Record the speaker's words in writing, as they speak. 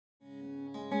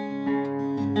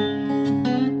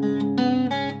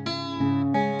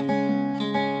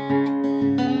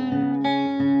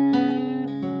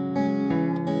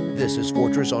This is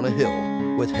Fortress on a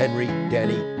Hill with Henry,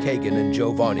 Danny, Kagan, and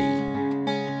Giovanni.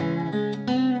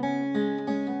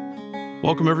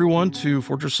 Welcome, everyone, to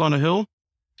Fortress on a Hill,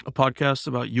 a podcast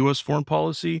about U.S. foreign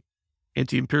policy,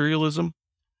 anti-imperialism,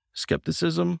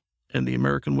 skepticism, and the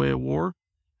American way of war.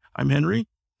 I'm Henry.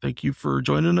 Thank you for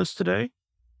joining us today.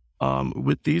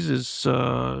 With these is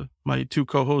my two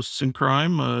co-hosts in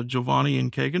crime, Giovanni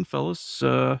and Kagan. Fellas,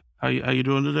 how you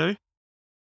doing today?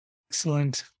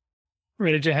 Excellent.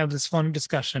 Ready to have this fun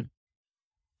discussion.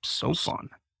 So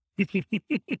fun. We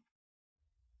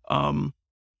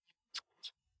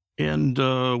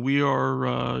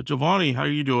are Giovanni. How are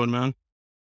you doing, man?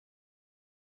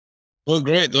 Doing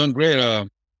great. I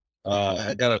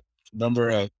gotta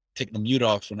remember taking the mute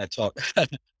off when I talk, but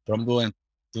I'm doing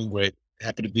great.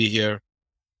 Happy to be here.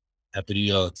 Happy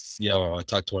to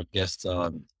talk to our guests,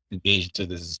 engage into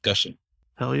this discussion.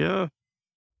 Hell yeah!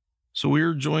 So we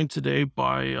are joined today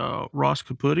by Ross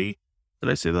Caputi. Did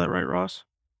I say that right, Ross?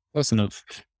 Close enough.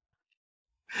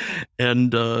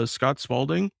 And Scott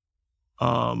Spaulding.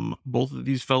 Both of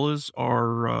these fellas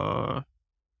are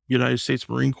United States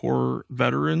Marine Corps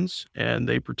veterans, and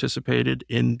they participated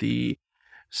in the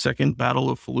Second Battle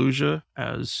of Fallujah,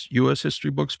 as U.S.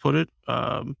 history books put it.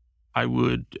 I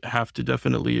would have to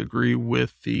definitely agree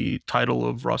with the title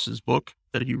of Ross's book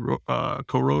that he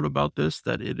co-wrote about this,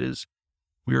 that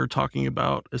we are talking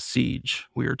about a siege.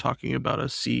 We are talking about a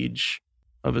siege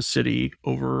of a city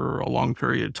over a long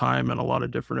period of time and a lot of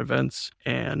different events.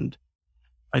 And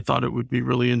I thought it would be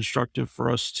really instructive for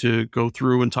us to go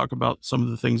through and talk about some of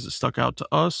the things that stuck out to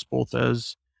us, both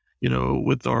as,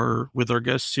 with our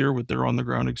guests here, with their on the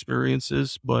ground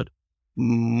experiences, but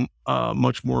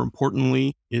much more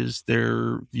importantly is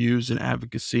their views and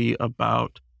advocacy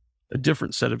about a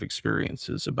different set of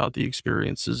experiences, about the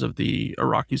experiences of the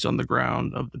Iraqis on the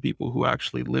ground, of the people who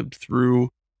actually lived through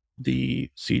the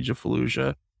siege of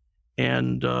Fallujah.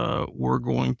 And we're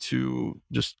going to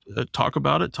just talk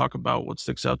about what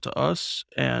sticks out to us,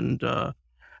 and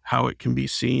how it can be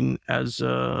seen as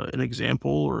an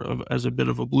example or as a bit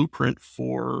of a blueprint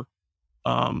for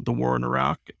the war in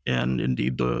Iraq and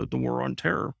indeed the war on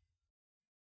terror.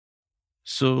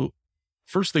 So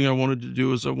first thing I wanted to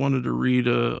do is I wanted to read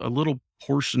a little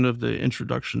portion of the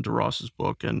introduction to Ross's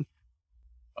book. And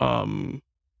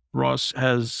Ross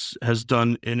has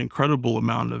done an incredible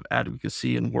amount of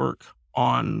advocacy and work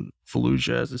on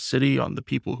Fallujah as a city, on the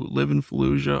people who live in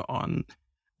Fallujah, on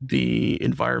the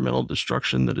environmental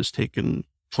destruction that has taken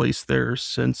place there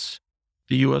since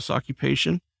the U.S.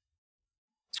 occupation.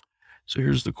 So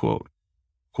here's the quote.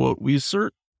 Quote, "We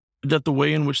assert that the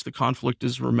way in which the conflict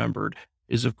is remembered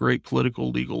is of great political,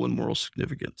 legal, and moral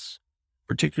significance,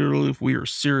 particularly if we are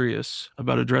serious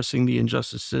about addressing the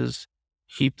injustices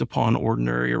heaped upon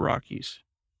ordinary Iraqis.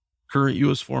 Current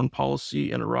U.S. foreign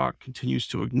policy in Iraq continues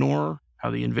to ignore how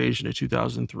the invasion of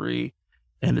 2003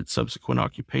 and its subsequent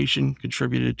occupation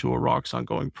contributed to Iraq's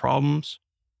ongoing problems,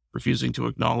 refusing to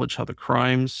acknowledge how the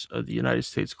crimes of the United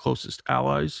States' closest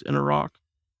allies in Iraq,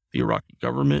 the Iraqi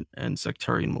government and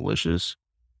sectarian militias,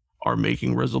 are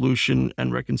making resolution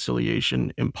and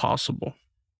reconciliation impossible.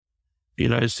 The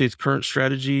United States' current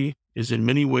strategy is in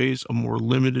many ways a more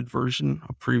limited version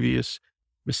of previous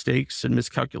mistakes and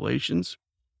miscalculations.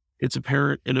 Its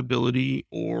apparent inability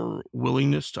or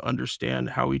willingness to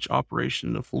understand how each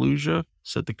operation in Fallujah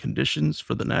set the conditions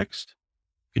for the next,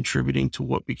 contributing to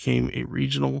what became a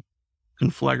regional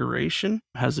conflagration,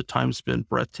 has at times been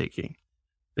breathtaking.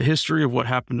 The history of what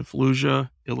happened in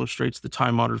Fallujah illustrates the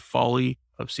time-honored folly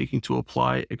of seeking to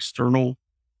apply external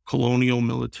colonial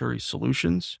military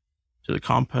solutions to the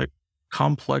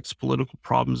complex political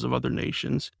problems of other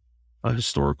nations, a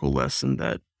historical lesson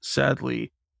that,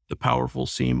 sadly, the powerful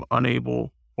seem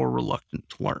unable or reluctant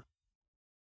to learn."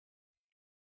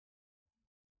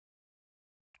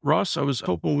 Ross, I was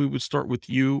hoping we would start with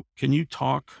you. Can you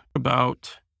talk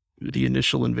about the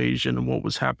initial invasion and what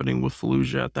was happening with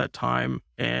Fallujah at that time?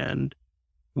 And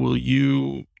will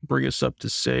you bring us up to,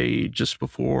 say, just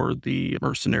before the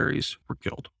mercenaries were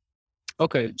killed?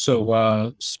 Okay,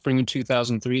 so spring of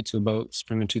 2003 to about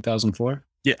spring of 2004?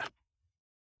 Yeah.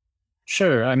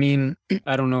 Sure. I mean,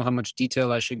 I don't know how much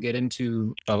detail I should get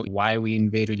into about why we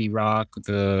invaded Iraq,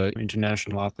 the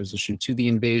international opposition to the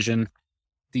invasion.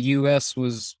 The U.S.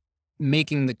 was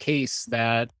making the case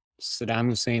that Saddam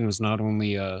Hussein was not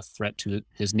only a threat to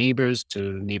his neighbors,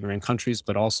 to neighboring countries,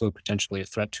 but also potentially a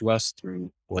threat to us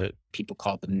through what people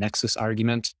call the nexus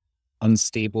argument.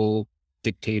 Unstable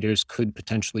dictators could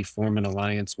potentially form an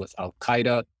alliance with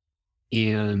Al-Qaeda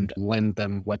and lend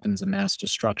them weapons of mass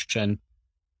destruction.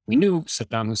 We knew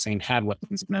Saddam Hussein had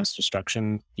weapons of mass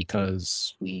destruction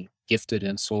because we gifted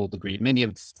and sold a great many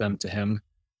of them to him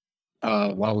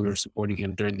while we were supporting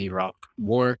him during the Iraq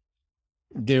War.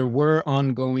 There were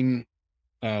ongoing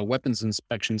weapons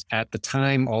inspections at the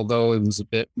time, although it was a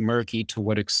bit murky to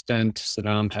what extent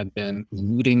Saddam had been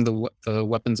eluding the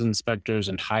weapons inspectors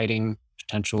and hiding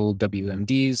potential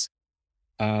WMDs.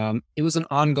 It was an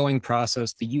ongoing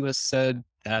process. The U.S. said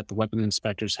that the weapon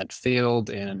inspectors had failed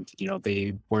and,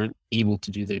 they weren't able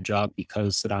to do their job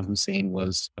because Saddam Hussein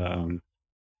was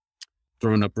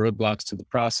throwing up roadblocks to the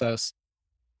process.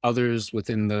 Others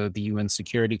within the UN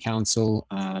Security Council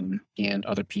and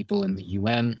other people in the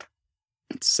UN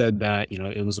said that,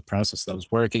 it was a process that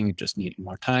was working, it just needed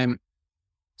more time.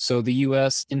 So the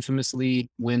US infamously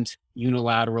went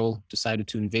unilateral, decided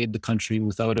to invade the country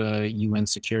without a UN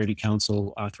Security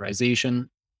Council authorization.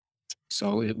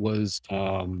 So it was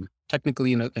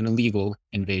technically an illegal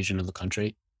invasion of the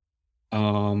country.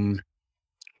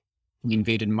 We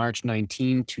invaded March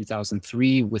 19,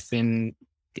 2003. Within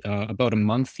about a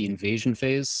month, the invasion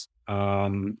phase,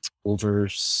 over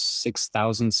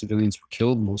 6,000 civilians were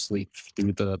killed, mostly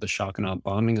through the shock and awe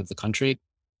bombing of the country.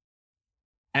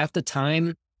 At the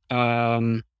time,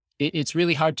 it's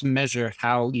really hard to measure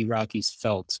how Iraqis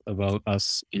felt about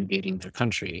us invading their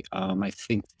country. I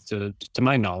think, to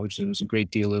my knowledge, there was a great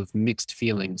deal of mixed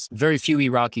feelings. Very few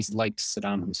Iraqis liked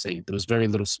Saddam Hussein. There was very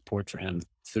little support for him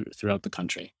throughout the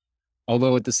country.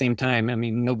 Although at the same time,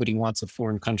 nobody wants a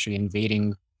foreign country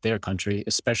invading their country,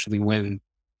 especially when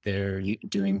they're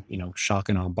doing, shock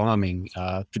and awe bombing,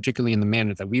 particularly in the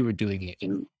manner that we were doing it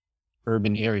in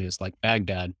urban areas like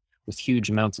Baghdad with huge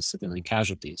amounts of civilian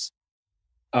casualties.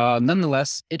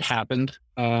 Nonetheless, it happened.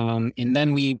 And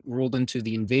then we rolled into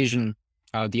the invasion,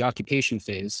 the occupation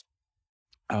phase,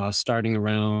 starting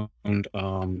around,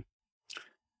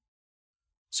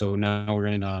 so now we're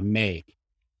in May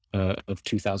of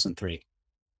 2003.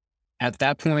 At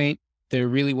that point, there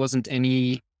really wasn't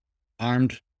any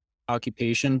armed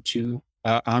resistance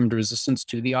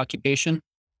to the occupation.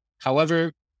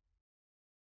 However,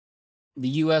 the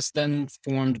U.S. then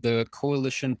formed the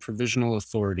Coalition Provisional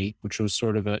Authority, which was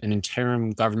sort of an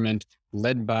interim government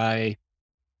led by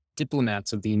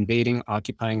diplomats of the invading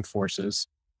occupying forces,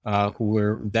 who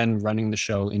were then running the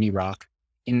show in Iraq.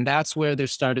 And that's where there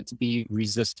started to be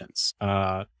resistance,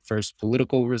 first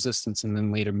political resistance and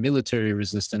then later military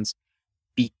resistance,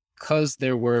 because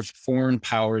there were foreign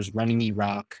powers running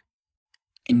Iraq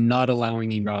and not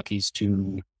allowing Iraqis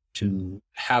to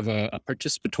have a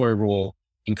participatory role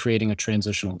in creating a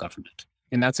transitional government.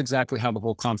 And that's exactly how the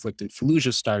whole conflict in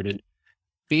Fallujah started.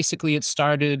 Basically,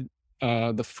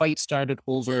 the fight started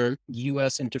over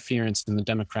U.S. interference in the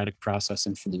democratic process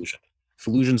in Fallujah.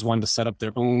 Fallujahans wanted to set up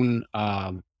their own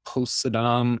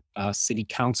post-Saddam city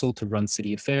council to run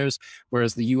city affairs,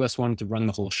 whereas the U.S. wanted to run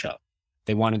the whole show.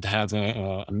 They wanted to have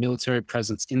a military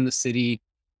presence in the city.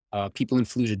 People in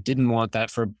Fallujah didn't want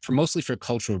that mostly for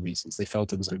cultural reasons. They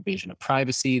felt it was an invasion of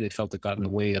privacy. They felt it got in the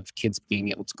way of kids being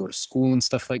able to go to school and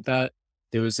stuff like that.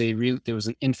 There was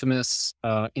an infamous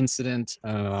incident,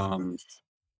 I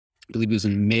believe it was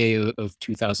in May of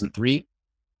 2003,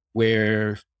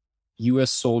 where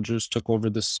U.S. soldiers took over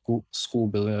the school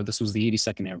building. This was the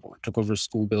 82nd Airborne, took over a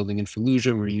school building in Fallujah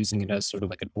and were using it as sort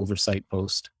of like an oversight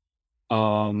post.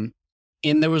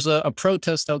 And there was a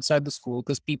protest outside the school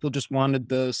because people just wanted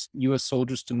the U.S.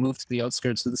 soldiers to move to the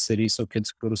outskirts of the city so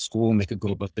kids could go to school and they could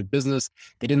go about their business.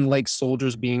 They didn't like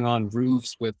soldiers being on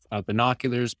roofs with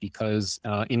binoculars because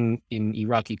in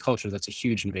Iraqi culture, that's a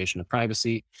huge invasion of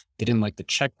privacy. They didn't like the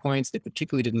checkpoints. They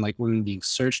particularly didn't like women being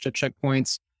searched at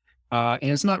checkpoints. And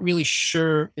it's not really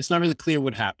clear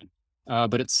what happened.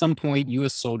 But at some point,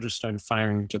 U.S. soldiers started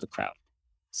firing into the crowd.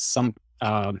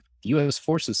 U.S.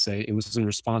 forces say it was in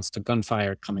response to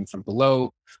gunfire coming from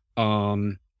below.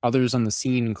 Others on the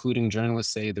scene, including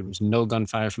journalists, say there was no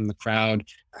gunfire from the crowd.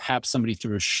 Perhaps somebody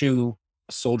threw a shoe,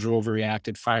 a soldier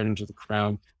overreacted, fired into the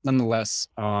crowd. Nonetheless,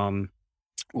 over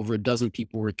a dozen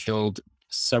people were killed,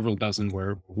 several dozen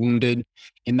were wounded.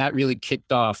 And that really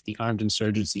kicked off the armed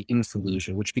insurgency in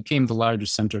Fallujah, which became the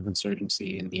largest center of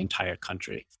insurgency in the entire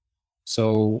country.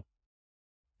 So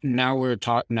now we're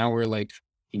like,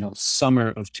 summer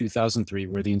of 2003,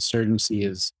 where the insurgency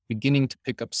is beginning to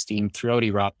pick up steam throughout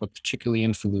Iraq, but particularly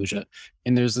in Fallujah.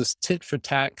 And there's this tit for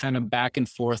tat kind of back and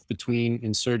forth between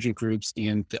insurgent groups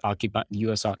and the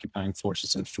U.S. occupying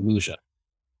forces in Fallujah.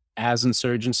 As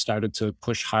insurgents started to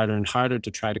push harder and harder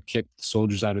to try to kick the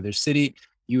soldiers out of their city,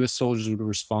 U.S. soldiers would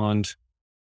respond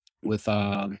with,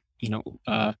 more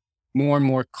and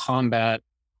more combat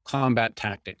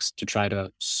tactics to try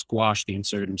to squash the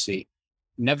insurgency.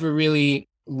 Never really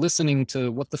listening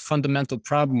to what the fundamental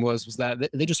problem was that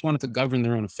they just wanted to govern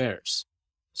their own affairs.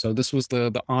 So this was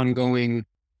the ongoing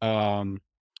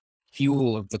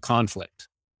fuel of the conflict.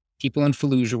 People in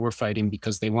Fallujah were fighting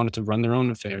because they wanted to run their own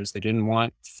affairs. They didn't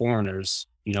want foreigners,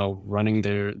 running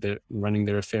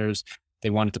their affairs. They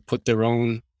wanted to put their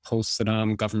own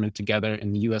post-Saddam government together,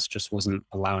 and the U.S. just wasn't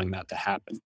allowing that to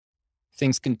happen.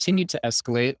 Things continued to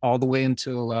escalate all the way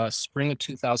until spring of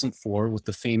 2004 with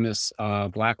the famous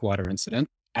Blackwater incident.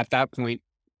 At that point,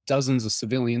 dozens of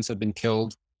civilians had been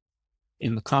killed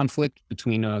in the conflict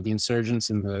between the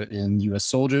insurgents and U.S.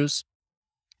 soldiers.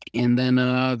 And then,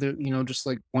 just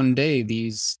like one day,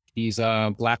 these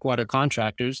Blackwater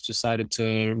contractors decided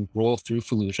to roll through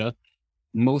Fallujah.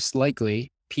 Most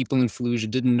likely, people in Fallujah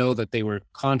didn't know that they were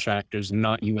contractors and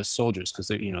not U.S. soldiers because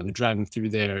they're driving through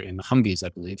there in Humvees, I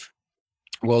believe.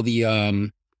 Well,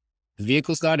 the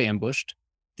vehicles got ambushed.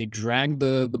 They dragged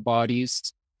the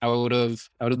bodies out of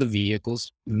the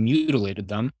vehicles, mutilated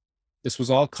them. This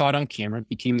was all caught on camera. It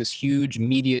became this huge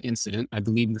media incident. I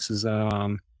believe this is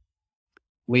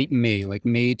late May, like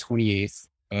May 28th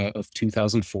of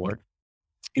 2004.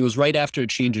 It was right after a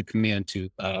change of command too.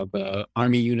 The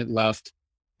Army unit left,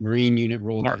 Marine unit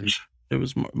rolled March. It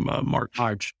was March.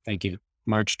 March, thank you.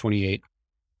 March 28th.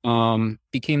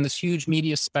 Became this huge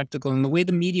media spectacle. And the way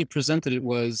the media presented it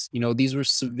was, these were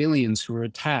civilians who were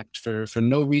attacked for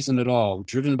no reason at all,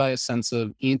 driven by a sense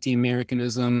of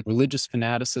anti-Americanism, religious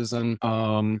fanaticism.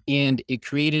 And it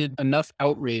created enough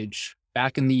outrage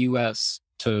back in the US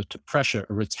to pressure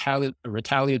a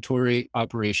retaliatory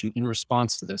operation in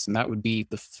response to this. And that would be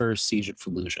the first siege at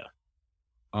Fallujah.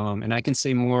 And I can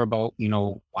say more about,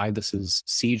 why this is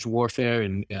siege warfare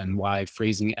and why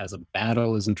phrasing it as a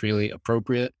battle isn't really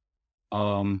appropriate.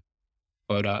 But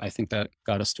I think that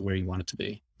got us to where you want it to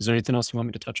be. Is there anything else you want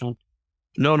me to touch on?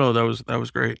 No, that was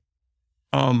great.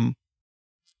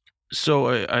 So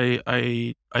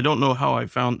I don't know how I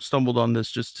stumbled on this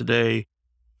just today.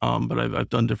 But I've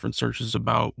done different searches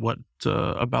about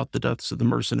about the deaths of the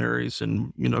mercenaries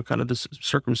and, kind of the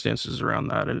circumstances around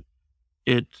that. And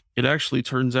it actually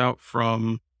turns out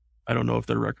from, I don't know if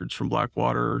they're records from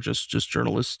Blackwater or just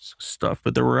journalist stuff,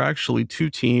 but there were actually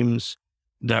two teams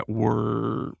that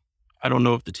were, I don't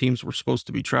know if the teams were supposed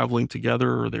to be traveling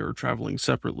together or they were traveling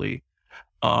separately.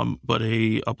 But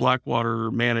a Blackwater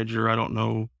manager, I don't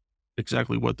know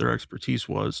exactly what their expertise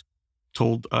was,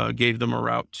 gave them a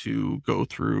route to go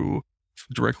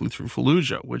directly through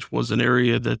Fallujah, which was an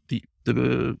area that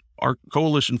our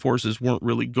coalition forces weren't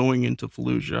really going into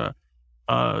Fallujah,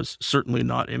 certainly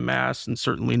not en masse and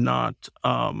certainly not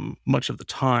much of the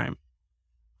time.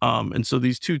 And so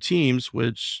these two teams,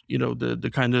 which,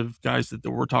 the kind of guys that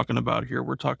we're talking about here,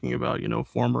 we're talking about,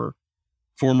 former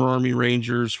Army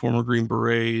Rangers, former Green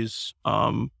Berets,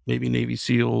 maybe Navy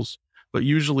SEALs, but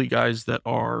usually guys that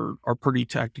are pretty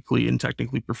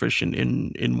technically proficient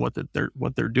in what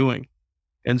they're doing.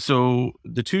 And so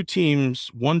the two teams,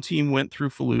 one team went through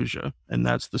Fallujah, and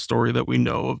that's the story that we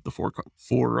know of the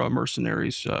four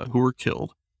mercenaries who were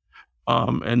killed.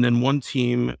 And then one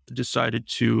team decided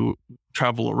to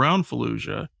travel around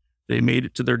Fallujah. They made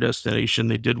it to their destination.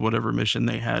 They did whatever mission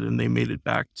they had, and they made it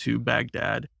back to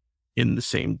Baghdad in the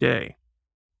same day.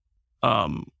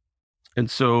 And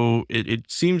so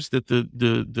it seems that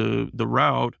the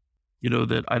route,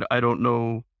 that I don't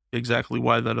know exactly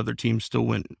why that other team still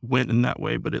went in that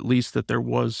way, but at least that there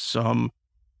was some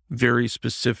very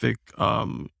specific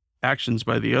actions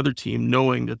by the other team,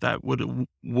 knowing that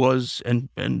was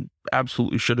and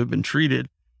absolutely should have been treated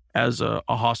as a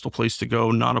hostile place to go,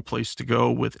 not a place to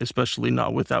go with, especially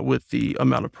not with the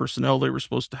amount of personnel they were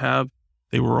supposed to have.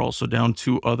 They were also down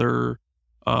two other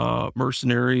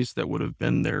mercenaries that would have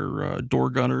been their door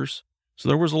gunners. So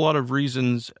there was a lot of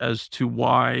reasons as to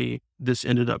why this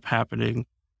ended up happening,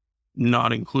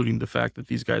 not including the fact that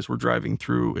these guys were driving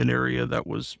through an area that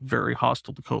was very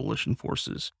hostile to coalition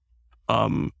forces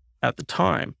at the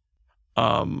time.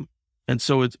 And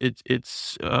so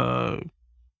it's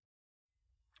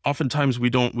oftentimes we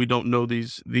don't know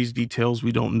these details.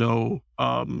 We don't know,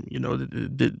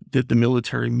 did the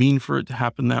military mean for it to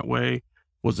happen that way?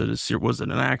 Was it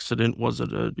an accident? Was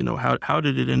it how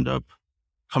did it end up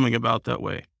coming about that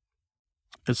way?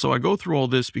 And so I go through all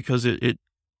this because it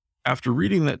after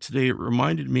reading that today, it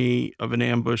reminded me of an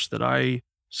ambush that I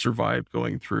survived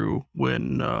going through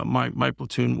when my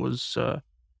platoon was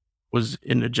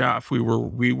in Najaf. We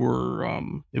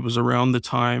were it was around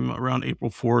April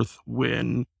 4th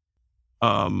when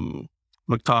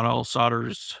Muqtada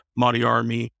al-Sadr's Mahdi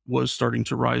army was starting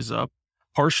to rise up,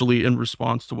 partially in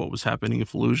response to what was happening in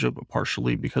Fallujah, but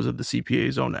partially because of the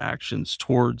CPA's own actions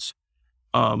towards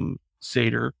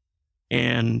Sadr.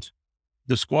 And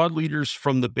the squad leaders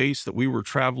from the base that we were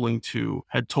traveling to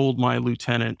had told my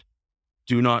lieutenant,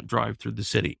 do not drive through the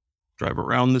city. Drive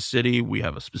around the city. We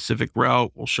have a specific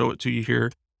route. We'll show it to you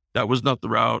here. That was not the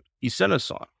route he sent us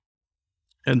on.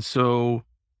 And so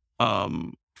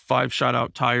 5 shot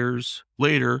out tires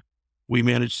later, we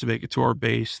managed to make it to our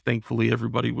base. Thankfully,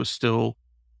 everybody was still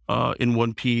in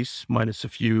one piece, minus a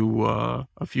few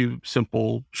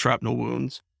simple shrapnel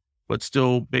wounds. But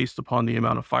still, based upon the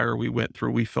amount of fire we went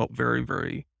through, we felt very,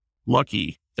 very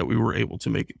lucky that we were able to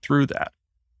make it through that.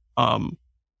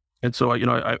 And so,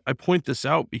 I point this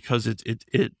out because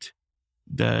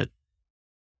that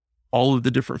all of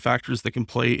the different factors that can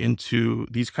play into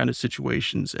these kind of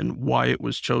situations and why it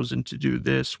was chosen to do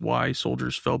this, why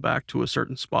soldiers fell back to a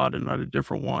certain spot and not a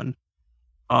different one.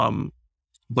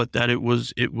 But that it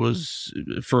was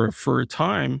for a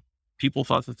time, people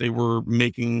thought that they were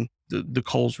making the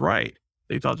calls right.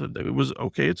 They thought that it was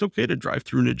okay. It's okay to drive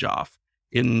through Najaf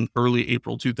in early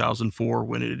April 2004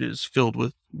 when it is filled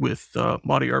with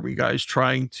Mahdi Army guys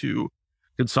trying to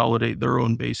consolidate their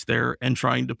own base there and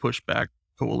trying to push back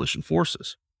coalition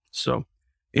forces. So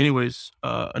anyways,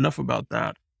 enough about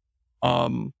that.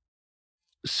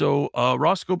 So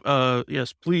Roscoe,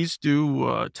 yes, please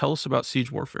do tell us about siege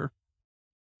warfare.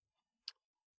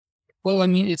 Well, I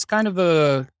mean, it's kind of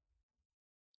a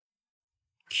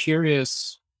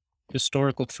curious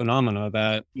historical phenomena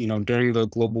that, during the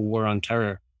global war on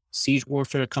terror, siege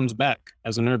warfare comes back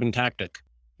as an urban tactic.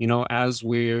 As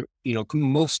we're,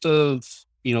 most of,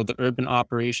 the urban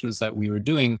operations that we were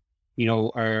doing,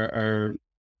 are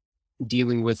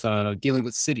dealing with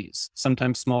cities,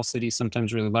 sometimes small cities,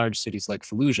 sometimes really large cities like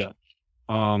Fallujah.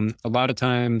 A lot of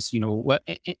times,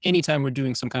 anytime we're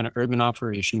doing some kind of urban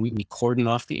operation, we cordon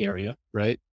off the area,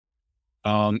 right?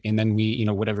 And then we,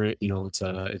 whatever, it's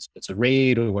a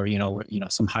raid or,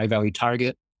 some high value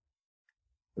target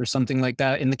or something like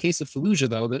that. In the case of Fallujah,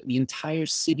 though, the entire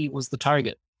city was the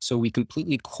target. So we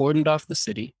completely cordoned off the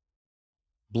city,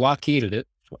 blockaded it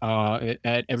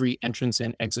at every entrance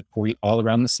and exit point all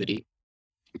around the city,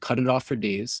 cut it off for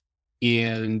days.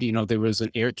 And, there was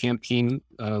an air campaign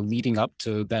leading up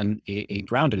to then a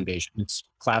ground invasion. It's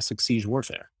classic siege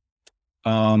warfare.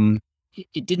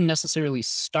 It didn't necessarily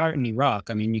start in Iraq.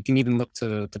 I mean, you can even look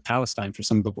to Palestine for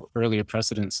some of the earlier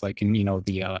precedents, like in,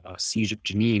 the siege of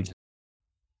Jenin,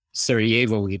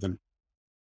 Sarajevo even.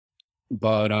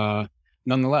 But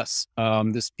nonetheless,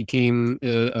 this became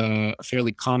a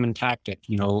fairly common tactic.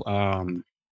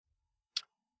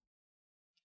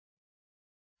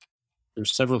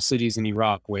 There's several cities in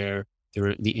Iraq where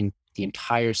the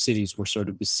entire cities were sort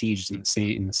of besieged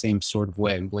in the same sort of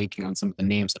way. I'm blanking on some of the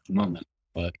names at the moment,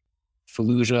 but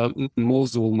Fallujah,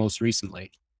 Mosul most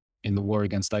recently in the war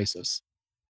against ISIS.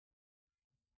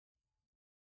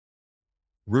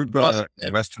 Rutba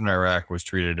in Western Iraq was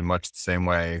treated in much the same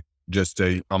way, just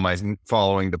on my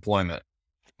following deployment.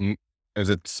 It was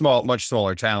a much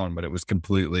smaller town, but it was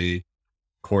completely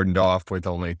cordoned off with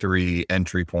only 3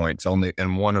 entry points,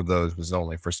 and one of those was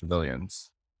only for civilians.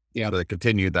 Yeah. So they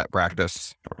continued that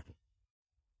practice.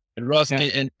 And Ross,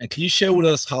 and can you share with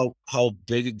us how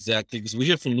big exactly, because we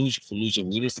hear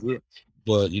Fallujah,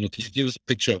 but, can you give us a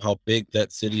picture of how big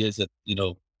that city is that,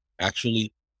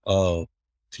 actually, to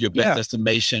your best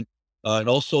estimation, and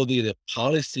also the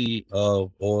policy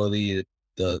of, or the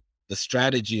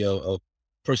strategy of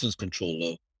person's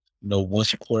control of,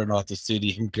 once you cordon off the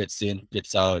city, who gets in, who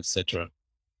gets out, etc.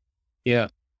 Yeah.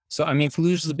 So, I mean,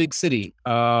 Fallujah is a big city.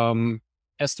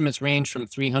 Estimates range from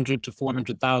 300 to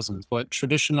 400,000, but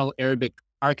traditional Arabic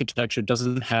architecture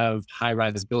doesn't have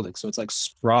high-rise buildings. So it's like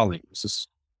sprawling. It's this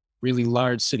really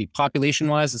large city.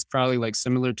 Population-wise, it's probably like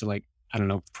similar to like, I don't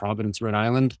know, Providence, Rhode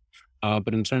Island.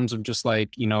 But in terms of just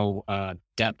like,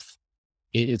 depth,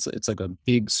 it's like a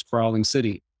big sprawling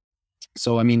city.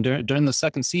 So, I mean, during the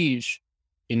second siege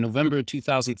in November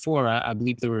 2004, I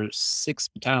believe there were 6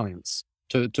 battalions.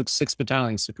 It took 6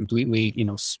 battalions to completely,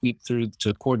 sweep through,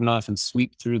 to cordon off and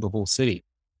sweep through the whole city.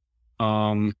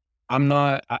 I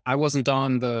wasn't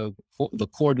on the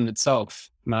cordon itself.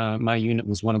 My unit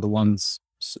was one of the ones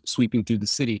sweeping through the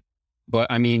city.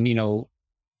 But I mean,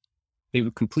 they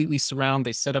would completely surround,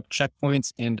 they set up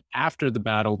checkpoints. And after the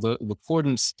battle, the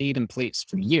cordon stayed in place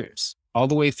for years, all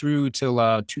the way through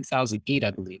till 2008,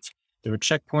 I believe. There were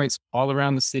checkpoints all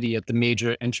around the city at the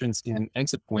major entrance and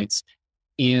exit points.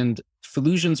 And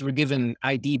Fallujans were given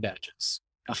ID badges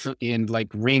and like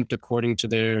ranked according to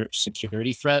their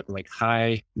security threat, like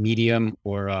high, medium,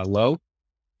 or low.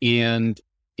 And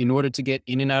in order to get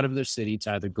in and out of their city,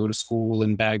 to either go to school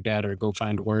in Baghdad or go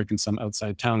find work in some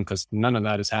outside town, because none of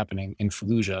that is happening in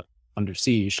Fallujah under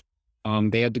siege,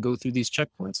 they had to go through these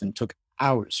checkpoints, and it took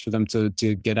hours for them to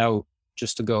get out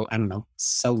just to go, I don't know,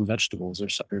 sell vegetables or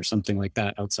something like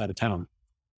that outside of town.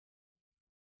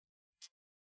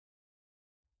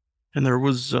 And there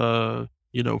was, for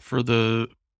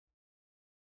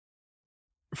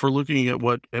looking at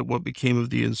what became of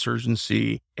the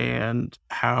insurgency and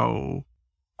how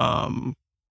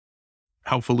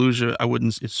Fallujah,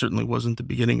 it certainly wasn't the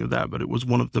beginning of that, but it was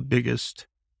one of the biggest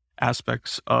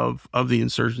aspects of the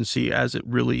insurgency as it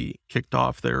really kicked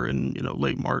off there in,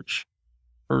 late March,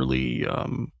 early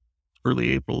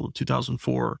April of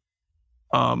 2004.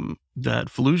 That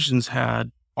Fallujahans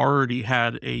had already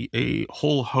had a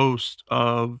whole host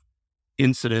of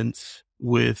incidents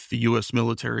with the U.S.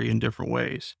 military in different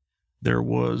ways. There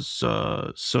was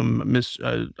some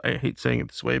I hate saying it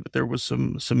this way, but there was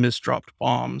some misdropped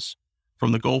bombs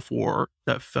from the Gulf War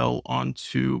that fell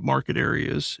onto market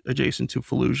areas adjacent to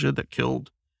Fallujah that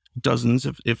killed dozens,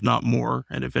 if not more.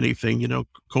 And if anything,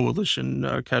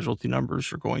 coalition casualty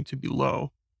numbers are going to be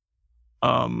low.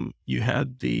 You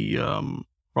had the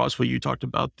Roswell, you talked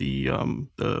about the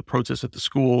protest at the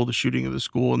school, the shooting of the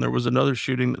school, and there was another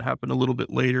shooting that happened a little bit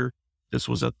later. This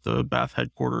was at the Bath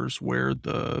headquarters where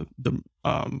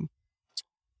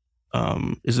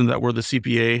isn't that where the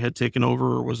CPA had taken over,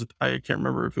 or was it? I can't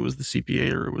remember if it was the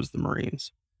CPA or it was the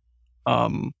Marines.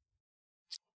 Hold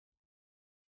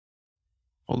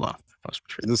on. Is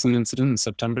this an incident in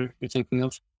September you're thinking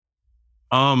of?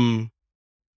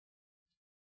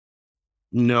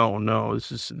 No,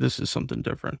 this is something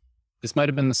different. This might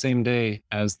have been the same day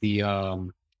as the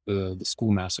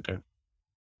school massacre.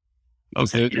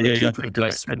 Okay, I think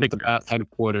the Bath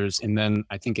headquarters, and then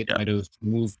I think it might have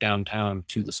moved downtown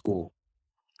to the school.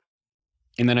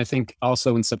 And then I think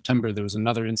also in September there was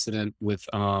another incident with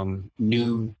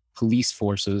new police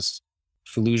forces.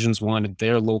 Fallujahans wanted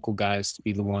their local guys to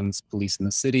be the ones policing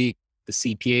the city. The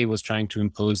CPA was trying to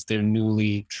impose their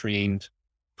newly trained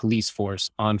police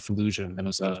force on Fallujah, and there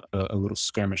was a little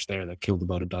skirmish there that killed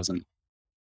about a dozen.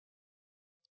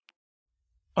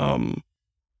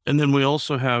 And then we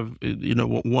also have,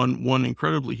 one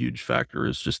incredibly huge factor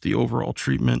is just the overall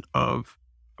treatment of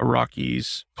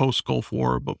Iraqis post Gulf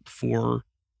War, but before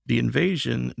the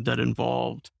invasion, that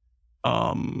involved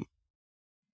bombings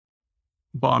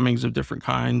of different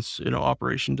kinds,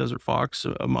 Operation Desert Fox,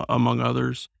 among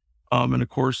others. And of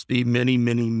course, the many,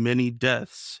 many, many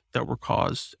deaths that were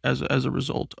caused as a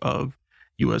result of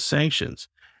U.S. sanctions.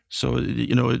 So,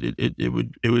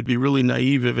 it would be really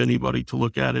naive of anybody to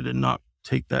look at it and not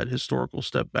take that historical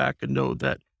step back and know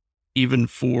that even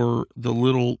for the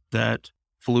little that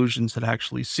Fallujahans had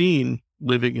actually seen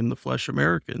living in the flesh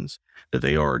Americans, that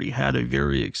they already had a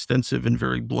very extensive and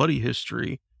very bloody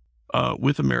history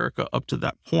with America up to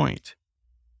that point.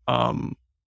 And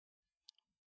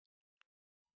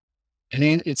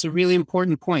it's a really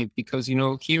important point because,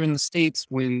 here in the States,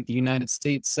 when the United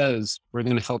States says we're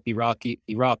going to help Iraq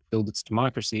build its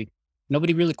democracy,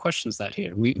 nobody really questions that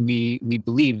here. We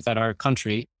believe that our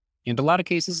country, in a lot of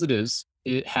cases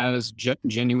it has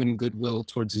genuine goodwill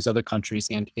towards these other countries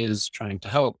and is trying to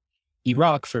help.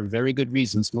 Iraq, for very good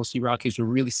reasons, most Iraqis were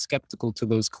really skeptical to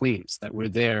those claims that we're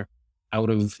there out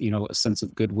of, a sense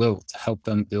of goodwill to help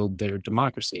them build their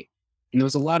democracy. And there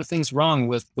was a lot of things wrong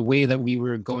with the way that we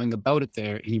were going about it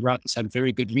there. And Iraqis had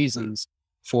very good reasons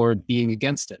for being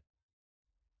against it.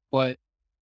 But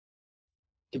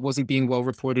it wasn't being well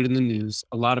reported in the news.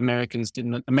 A lot of Americans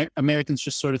didn't. Americans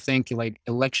just sort of think like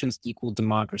elections equal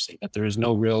democracy, that there is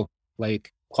no real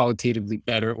like qualitatively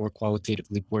better or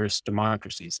qualitatively worse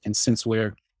democracies. And since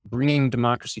we're bringing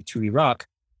democracy to Iraq,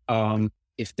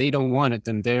 if they don't want it,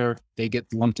 then they get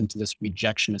lumped into this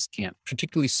rejectionist camp.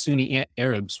 Particularly Sunni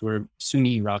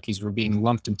Iraqis were being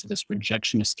lumped into this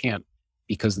rejectionist camp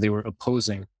because they were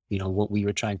opposing, what we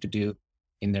were trying to do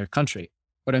in their country.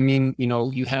 But I mean,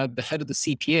 you had the head of the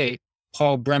CPA,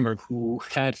 Paul Bremer, who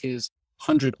had his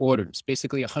 100 orders,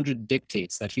 basically 100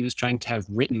 dictates that he was trying to have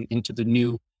written into the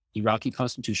new Iraqi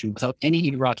constitution without any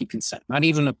Iraqi consent, not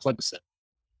even a plebiscite.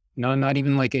 No, not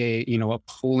even like a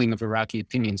polling of Iraqi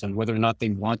opinions on whether or not they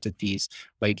wanted these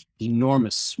like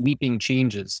enormous sweeping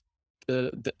changes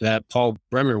that Paul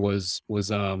Bremer was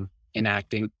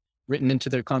enacting, written into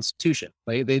their constitution.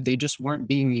 They just weren't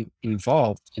being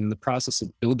involved in the process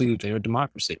of building their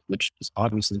democracy, which is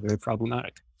obviously very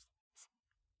problematic.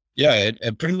 Yeah,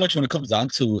 and pretty much when it comes down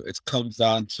to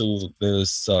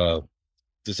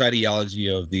this ideology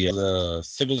of the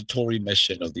civilizatory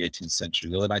mission of the 18th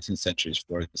century, the early 19th centuries,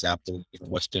 for example,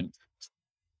 Western,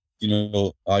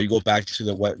 you go back to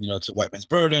the white man's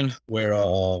burden, where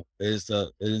is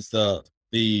the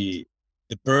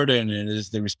burden and it is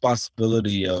the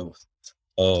responsibility of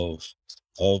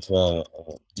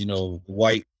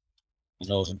white,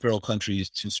 imperial countries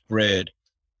to spread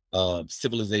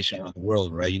civilization around the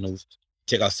world, right?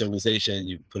 Take out civilization,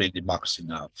 you put in democracy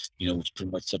now, which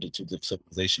pretty much substitute the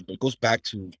civilization. But it goes back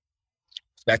to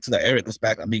that era. It goes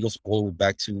back, amigos, go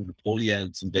back to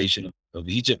Napoleon's invasion of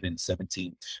Egypt in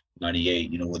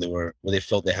 1798, where they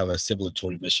felt they have a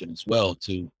civilizatory mission as well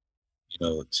to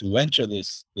enter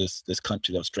this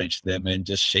country that was strange to them and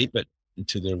just shape it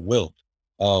into their will.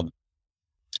 I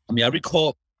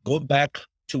recall going back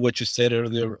to what you said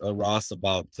earlier, Ross,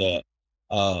 about the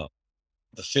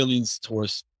feelings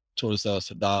towards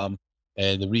Saddam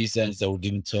and the reasons that were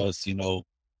given to us,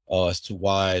 as to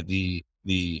why the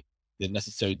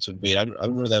necessary to invade. I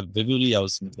remember that vividly. I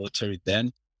was in the military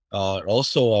then.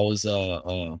 Also, I was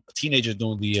a teenager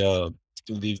during the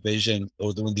invasion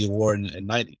or during the war in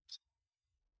 90.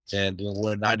 And during the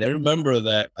war in 90, I remember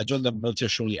that I joined the military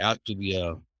shortly after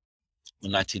the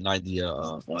 1990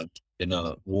 in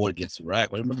a war against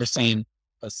Iraq. I remember seeing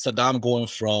Saddam going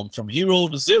from hero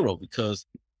to zero, because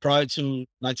prior to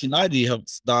 1990,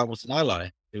 Saddam was an ally.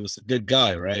 He was a good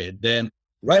guy, right? And then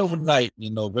right overnight,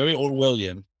 very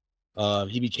Orwellian,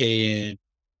 he became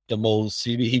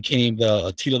he became the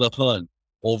Attila the Hun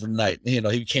overnight. He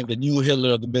became the new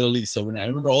Hitler of the Middle East. So I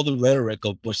remember all the rhetoric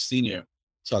of Bush Sr.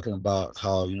 talking about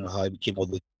how he became all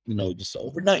the, just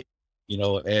overnight,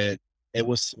 and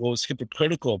what was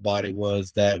hypocritical about it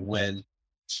was that when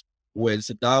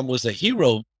Saddam was a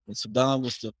hero, when Saddam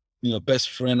was the best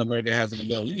friend America has in the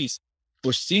Middle East,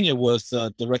 Bush Sr. was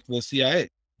director of the CIA.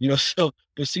 So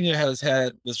Bush Sr. has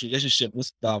had this relationship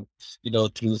with Saddam,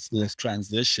 through this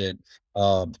transition.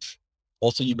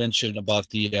 Also, you mentioned about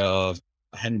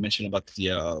Henry mentioned about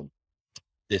the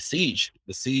siege.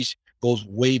 The siege goes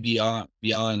way beyond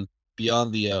the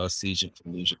siege of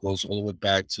Fallujah. It goes all the way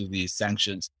back to the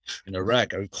sanctions in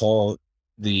Iraq. I recall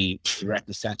the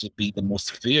Iraqi sanctions being the most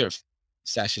severe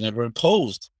sanction ever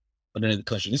imposed on any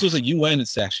country. This was a UN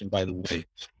sanction, by the way.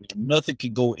 Nothing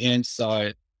could go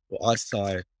inside or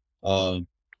outside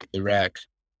Iraq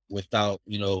without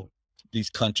these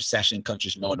sanctioned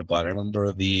countries knowing about it. I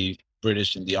remember the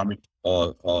British and the Army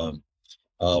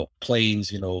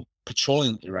planes,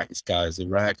 patrolling Iraqi skies.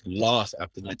 Iraq lost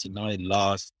after 1990,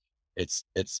 lost its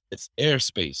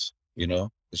airspace.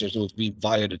 It's just, it was being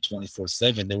violated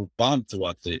 24/7. They were bombed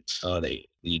throughout the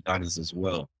 90s as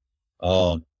well.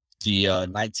 The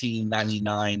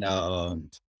 1999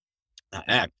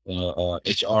 Act,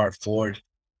 HR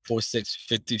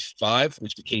 4655,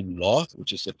 which became law,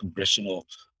 which is a congressional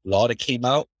law that came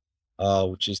out,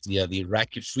 which is the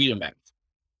Iraqi Freedom Act,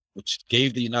 which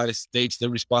gave the United States the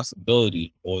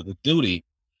responsibility or the duty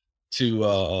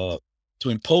to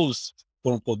impose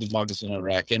quote unquote democracy in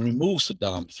Iraq and remove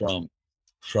Saddam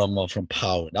from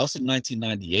power. That was in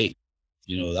 1998.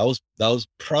 That was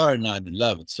prior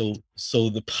 9/11. So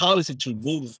the policy to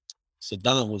remove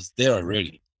Saddam was there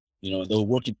already. They were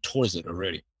working towards it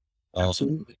already.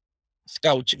 Absolutely.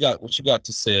 Scott, what you got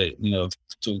to say, to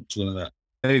that?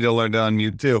 I need to learn to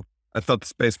unmute too. I thought the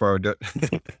space bar would do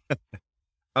it.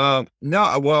 No,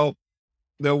 well,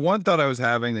 the one thought I was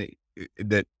having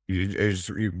that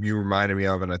you reminded me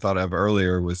of, and I thought of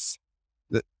earlier, was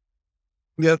that,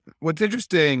 yeah, what's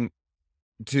interesting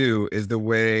too is the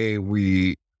way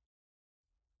we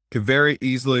could very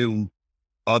easily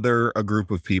other a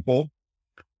group of people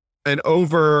and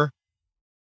over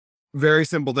very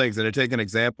simple things. And to take an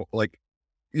example, like,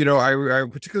 I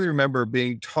particularly remember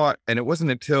being taught, and it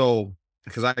wasn't until,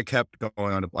 because I kept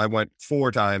going on, I went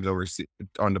 4 times overseas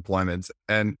on deployments,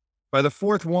 and by the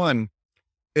 4th one,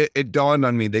 it dawned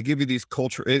on me, they give you these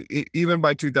culture, even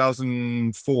by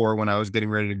 2004, when I was getting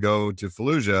ready to go to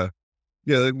Fallujah,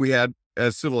 we had,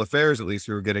 as civil affairs, at least,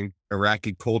 we were getting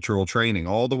Iraqi cultural training,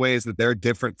 all the ways that they're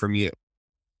different from you.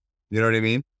 You know what I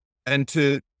mean? And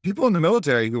to people in the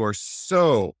military who are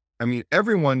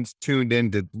everyone's tuned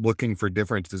into looking for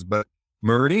differences, but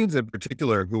Marines in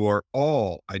particular, who are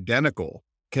all identical,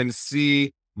 can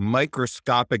see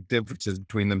microscopic differences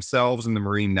between themselves and the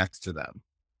Marine next to them,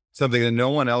 something that no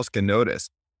one else can notice.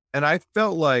 And I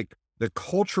felt like the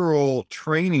cultural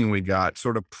training we got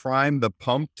sort of primed the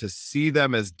pump to see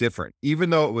them as different, even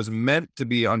though it was meant to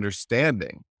be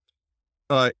understanding.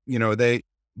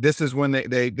 This is when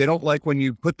they don't like when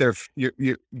you put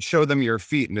you show them your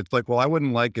feet, and it's like, well, I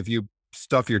wouldn't like if you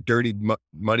stuff your dirty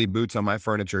muddy boots on my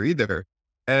furniture either.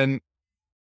 And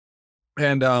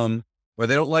where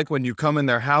they don't like when you come in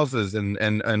their houses and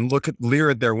leer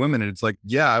at their women, and it's like,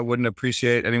 yeah, I wouldn't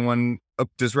appreciate anyone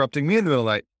disrupting me in the middle of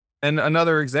the night. And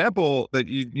another example that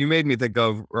you made me think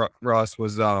of, Ross,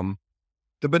 was the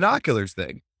binoculars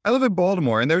thing. I live in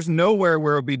Baltimore, and there's nowhere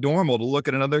where it would be normal to look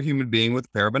at another human being with a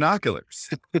pair of binoculars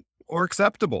or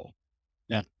acceptable.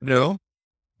 Yeah. You know?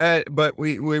 But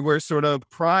we were sort of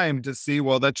primed to see,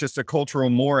 well, that's just a cultural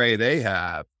mores they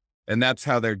have. And that's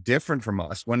how they're different from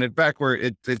us. When in fact,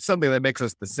 it's something that makes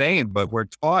us the same, but we're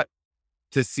taught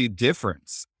to see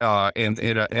difference in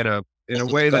a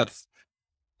way that's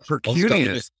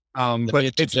precunious, but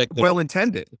it's well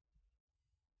intended.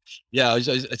 Yeah,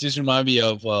 it just remind me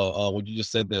of what you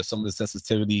just said there. Some of the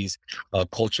sensitivities,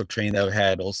 cultural training that we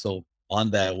had also on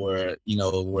that, where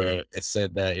where it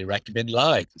said that it recommended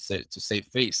lied to save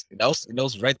face. And that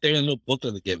was right there in the little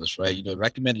booklet they gave us, right?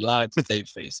 Recommend lied to save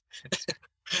face.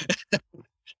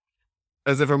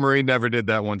 As if a Marine never did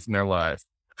that once in their life.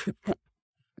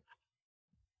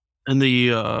 And the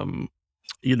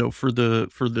for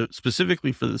the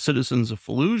specifically for the citizens of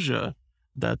Fallujah,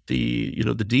 that the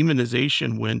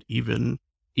demonization went even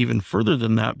further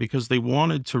than that, because they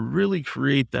wanted to really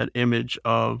create that image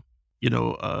of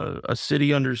a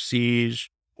city under siege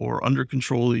or under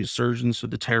control of the insurgents or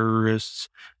the terrorists.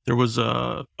 There was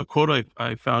a quote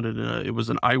I found it was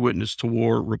an eyewitness to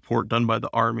war report done by the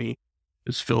Army.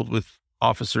 It's filled with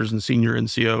officers and senior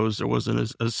NCOs. There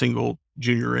wasn't a single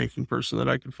junior ranking person that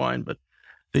I could find, but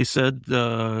they said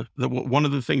that one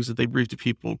of the things that they briefed to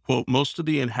people, quote, most of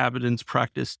the inhabitants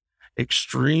practiced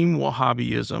extreme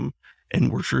Wahhabism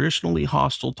and were traditionally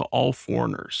hostile to all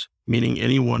foreigners, meaning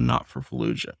anyone not from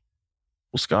Fallujah.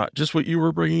 Well, Scott, just what you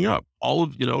were bringing up, all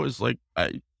of, is like,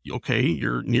 okay,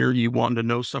 you're near, you want to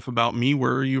know stuff about me.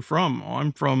 Where are you from? Oh,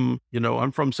 I'm from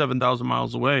 7,000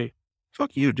 miles away.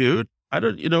 Fuck you, dude. I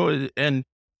don't, and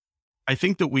I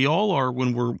think that we all are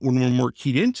when we're more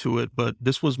keyed into it, but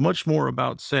this was much more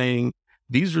about saying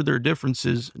these are their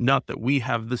differences, not that we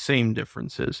have the same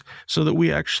differences, so that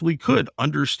we actually could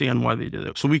understand why they did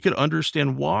it. So we could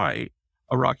understand why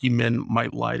Iraqi men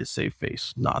might lie to save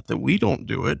face. Not that we don't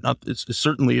do it. Not it's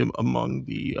certainly among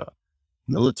the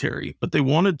military, but they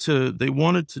wanted to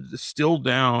distill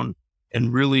down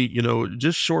and really,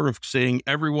 just short of saying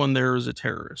everyone there is a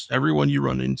terrorist, everyone you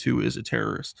run into is a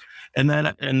terrorist. And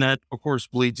that of course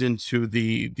bleeds into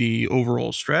the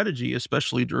overall strategy,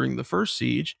 especially during the first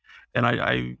siege. And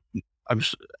I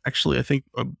think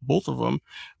both of them,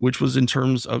 which was in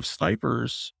terms of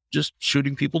snipers, just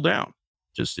shooting people down.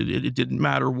 Just, it didn't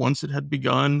matter once it had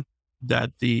begun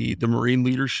that the Marine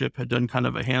leadership had done kind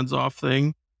of a hands-off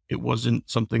thing. It wasn't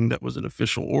something that was an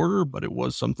official order, but it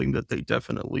was something that they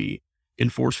definitely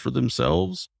enforce for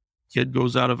themselves. Kid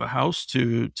goes out of a house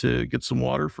to get some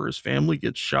water for his family,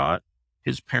 gets shot.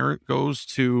 His parent goes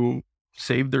to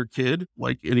save their kid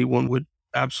like anyone would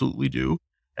absolutely do,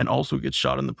 and also gets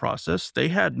shot in the process. They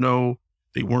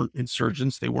weren't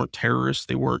insurgents, they weren't terrorists,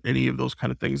 they weren't any of those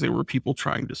kind of things. They were people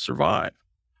trying to survive.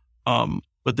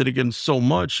 But then again, so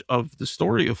much of the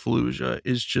story of Fallujah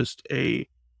is just a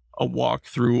walk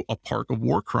through a park of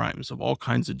war crimes of all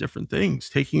kinds of different things,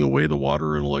 taking away the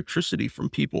water and electricity from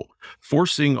people,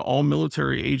 forcing all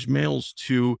military-aged males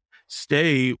to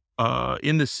stay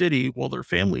in the city while their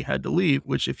family had to leave,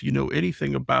 which, if you know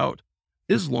anything about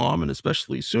Islam, and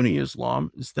especially Sunni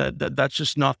Islam, is that's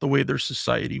just not the way their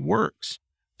society works.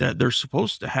 That they're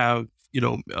supposed to have,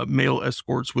 male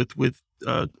escorts with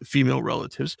female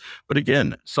relatives. But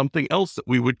again, something else that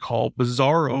we would call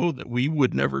bizarro, that we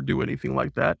would never do anything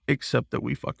like that, except that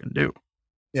we fucking do.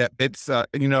 Yeah, it's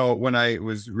when I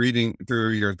was reading through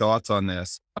your thoughts on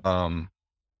this, I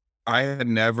had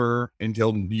never,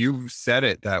 until you said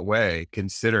it that way,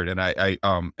 considered, and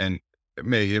and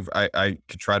maybe I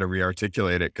could try to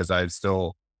re-articulate it, because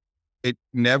it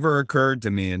never occurred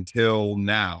to me until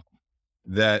now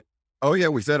that, oh yeah,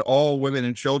 we said all women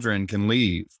and children can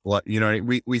leave.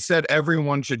 We said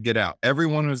everyone should get out.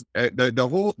 Everyone was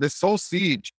this whole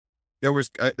siege. There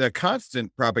was a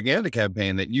constant propaganda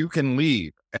campaign that you can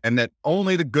leave, and that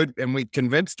only the good, and we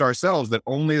convinced ourselves that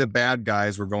only the bad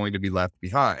guys were going to be left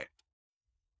behind.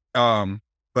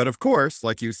 But of course,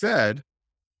 like you said,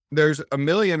 there's a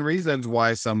million reasons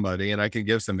why somebody, and I can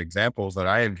give some examples that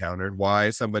I encountered, why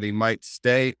somebody might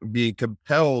be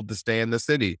compelled to stay in the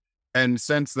city. And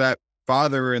since that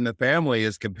father in the family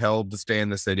is compelled to stay in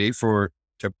the city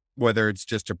whether it's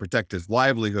just to protect his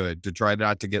livelihood, to try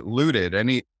not to get looted,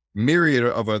 any myriad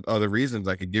of other reasons,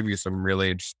 I could give you some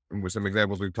with some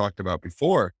examples we've talked about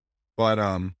before. But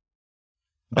I mean,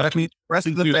 the rest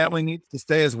of the family needs to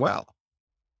stay as well.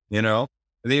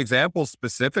 The example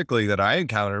specifically that I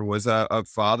encountered was a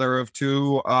father of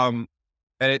two, and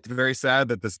it's very sad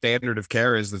that the standard of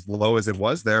care is as low as it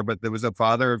was there, but there was a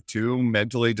father of two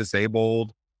mentally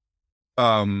disabled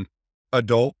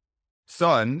adult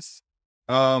sons,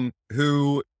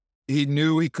 who he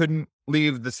knew he couldn't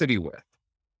leave the city with.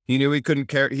 He knew he couldn't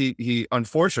care. He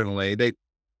unfortunately, the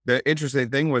interesting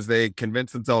thing was they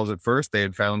convinced themselves at first they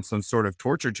had found some sort of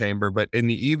torture chamber, but in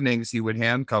the evenings he would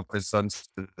handcuff his sons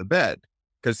to the bed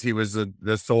because he was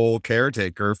the sole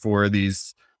caretaker for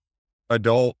these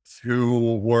adults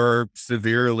who were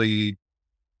severely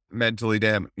mentally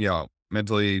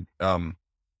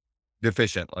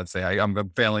deficient. Let's say I'm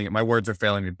failing. My words are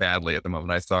failing me badly at the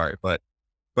moment. I'm sorry, but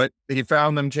he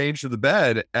found them chained to the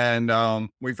bed, and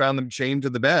we found them chained to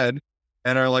the bed,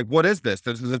 and are like, "What is this?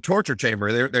 This is a torture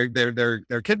chamber.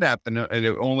 They're kidnapped." And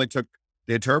it only took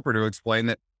the interpreter to explain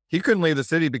that he couldn't leave the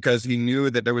city because he knew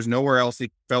that there was nowhere else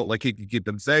he felt like he could keep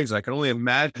them safe. So I can only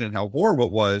imagine how horrible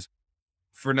it was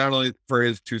for not only for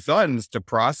his two sons to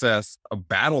process a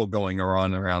battle going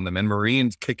on around them and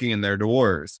Marines kicking in their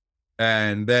doors.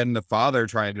 And then the father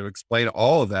trying to explain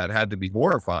all of that had to be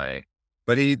horrifying,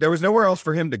 but there was nowhere else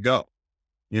for him to go.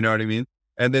 You know what I mean?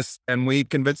 And we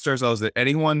convinced ourselves that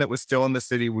anyone that was still in the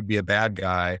city would be a bad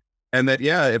guy. And that,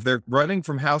 yeah, if they're running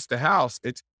from house to house,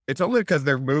 it's only because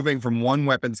they're moving from one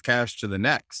weapons cache to the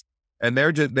next. And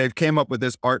they've came up with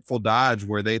this artful dodge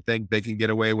where they think they can get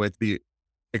away with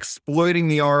exploiting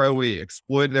the ROE,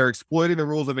 they're exploiting the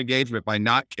rules of engagement by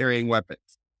not carrying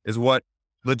weapons, is what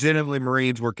legitimately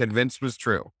Marines were convinced was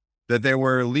true. That they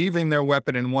were leaving their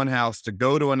weapon in one house to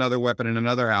go to another weapon in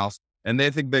another house, and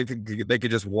they think they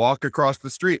could just walk across the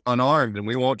street unarmed and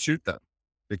we won't shoot them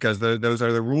because those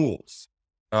are the rules.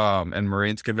 And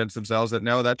Marines convinced themselves that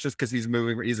no, that's just because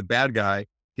he's a bad guy.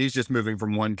 He's just moving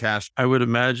from one cache. I would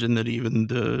imagine that even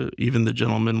the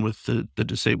gentleman with the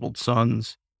disabled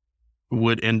sons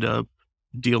would end up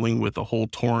dealing with a whole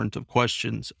torrent of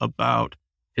questions about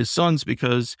his sons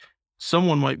because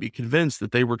someone might be convinced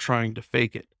that they were trying to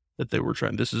fake it, that they were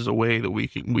trying, this is a way that we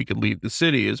could leave the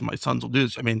city as my sons will do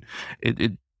this. I mean,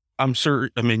 I'm sure,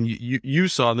 I mean, you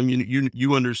saw them,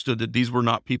 you understood that these were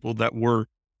not people that were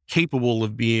capable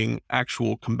of being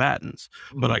actual combatants,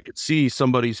 but I could see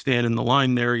somebody stand in the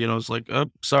line there, it's like, oh,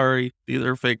 sorry, these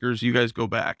are fakers, you guys go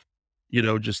back.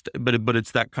 But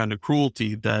it's that kind of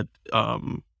cruelty that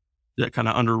that kind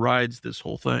of underrides this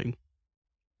whole thing.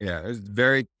 Yeah, it was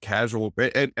very casual,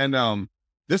 and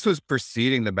this was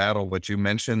preceding the battle, but you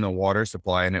mentioned the water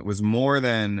supply, and it was more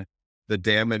than the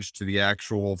damage to the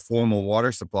actual formal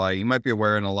water supply. You might be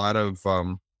aware in a lot of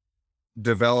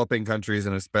developing countries,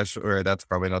 and especially, or that's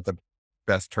probably not the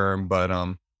best term, but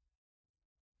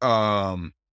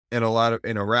in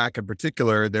Iraq in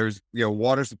particular, there's,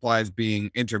 water supplies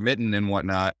being intermittent and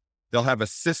whatnot. They'll have a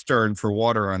cistern for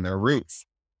water on their roof.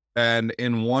 And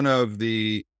in one of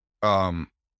the,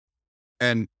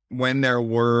 and when there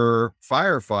were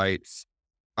firefights,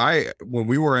 when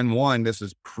we were in one, this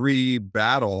is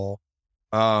pre-battle,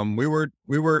 when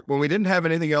we didn't have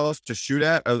anything else to shoot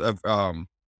at,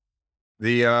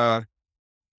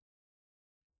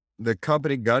 the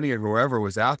company gunny or whoever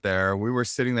was out there, we were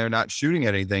sitting there not shooting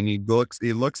at anything. He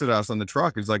looks at us on the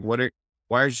truck. He's like, why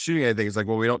are you shooting anything? He's like,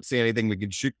 well, we don't see anything we can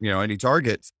shoot, any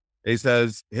targets. He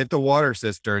says, hit the water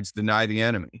cisterns, deny the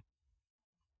enemy.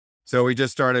 So we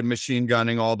just started machine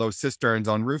gunning all those cisterns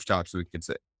on rooftops we could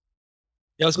see.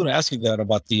 Yeah, I was going to ask you that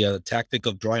about the tactic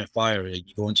of drawing fire. You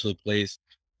go into a place,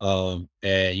 and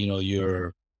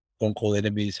your quote-unquote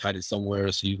enemies hiding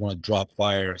somewhere, so you want to drop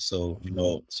fire. So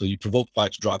so you provoke fire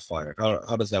to drop fire.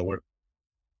 How does that work?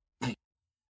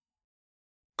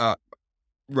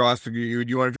 Ross,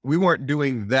 you want? We weren't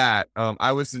doing that.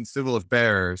 I was in civil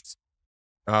affairs,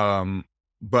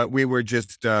 but we were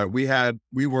just we had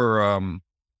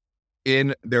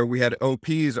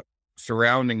OPs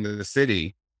surrounding the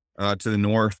city to the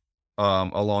north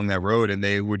along that road, and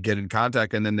they would get in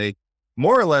contact, and then they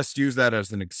more or less use that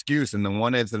as an excuse. And the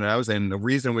one incident I was in, the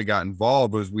reason we got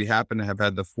involved was we happened to have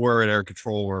had the forward air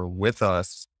controller with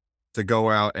us to go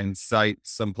out and sight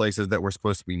some places that were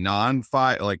supposed to be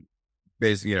non-fire, like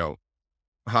basically,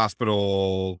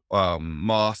 hospital,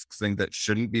 mosques, things that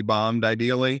shouldn't be bombed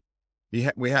ideally.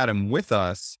 We had him with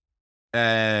us,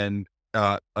 and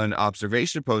an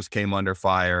observation post came under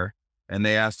fire, and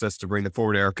they asked us to bring the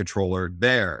forward air controller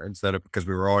there instead of, because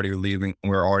we were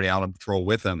already out on patrol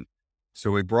with him. So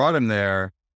we brought him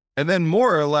there, and then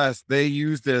more or less they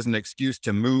used it as an excuse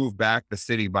to move back the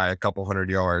city by a couple 100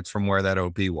 yards from where that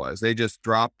OP was. They just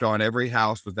dropped on every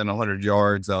house within 100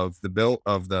 yards of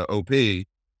the OP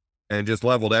and just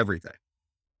leveled everything,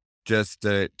 just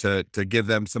to give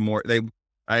them some more.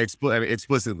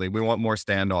 Explicitly, we want more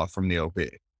standoff from the OP.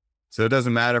 So it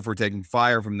doesn't matter if we're taking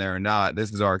fire from there or not.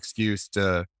 This is our excuse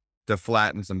to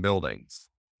flatten some buildings.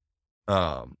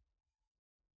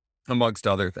 Amongst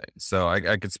other things. So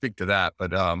I could speak to that,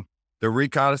 but the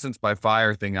reconnaissance by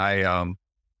fire thing, I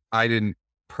I didn't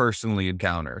personally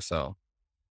encounter. So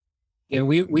Yeah,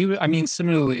 I mean,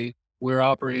 similarly, we're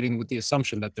operating with the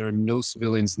assumption that there are no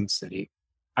civilians in the city.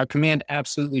 Our command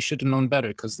absolutely should have known better,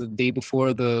 because the day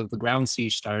before the ground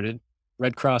siege started,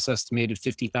 Red Cross estimated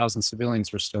 50,000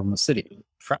 civilians were still in the city.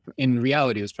 In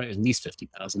reality, it was probably at least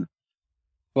 50,000.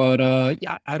 But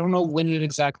yeah, I don't know when it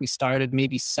exactly started.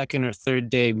 Maybe second or third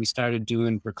day, we started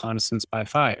doing reconnaissance by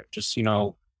fire. Just,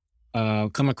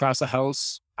 come across a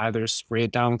house, either spray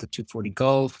it down with a 240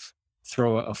 Gulf,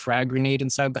 throw a frag grenade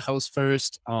inside the house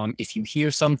first. If you hear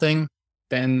something,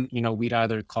 then, we'd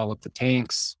either call up the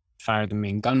tanks, fire the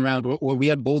main gun round, or we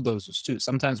had bulldozers too.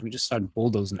 Sometimes we just started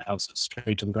bulldozing the houses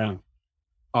straight to the ground.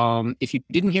 If you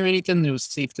didn't hear anything, it was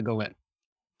safe to go in.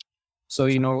 So,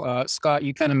 Scott,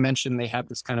 you kind of mentioned they had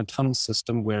this kind of tunnel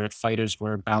system where fighters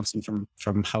were bouncing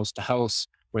from house to house,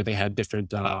 where they had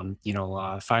different,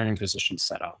 firing positions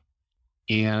set up.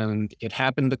 And it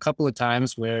happened a couple of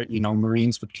times where,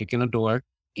 Marines would kick in a door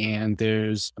and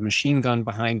there's a machine gun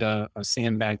behind a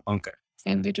sandbag bunker,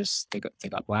 and they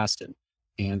got blasted.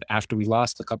 And after we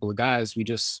lost a couple of guys, we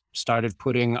just started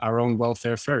putting our own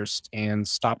welfare first and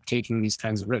stopped taking these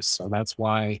kinds of risks. So that's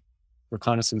why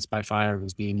reconnaissance by fire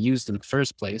was being used in the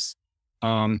first place.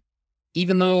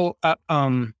 Even though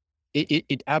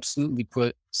it absolutely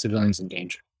put civilians in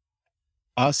danger.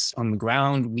 Us on the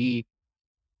ground,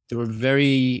 there were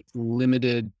very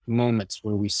limited moments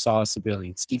where we saw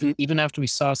civilians. Even after we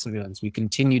saw civilians, we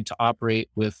continued to operate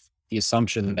with the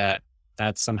assumption that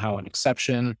that's somehow an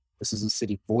exception. This is a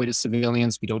city void of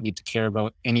civilians. We don't need to care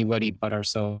about anybody but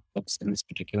ourselves in this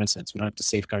particular instance. We don't have to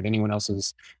safeguard anyone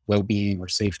else's well-being or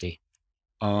safety.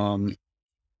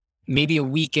 Maybe a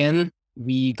week in,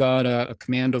 we got a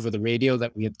command over the radio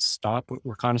that we had to stop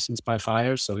reconnaissance by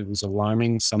fire. So it was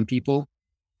alarming some people,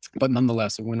 but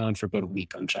nonetheless, it went on for about a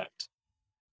week unchecked.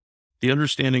 The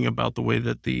understanding about the way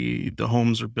that the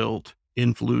homes are built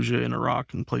in Fallujah in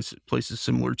Iraq and places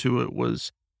similar to it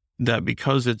was that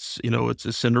because it's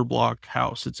a cinder block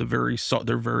house, they're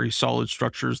very solid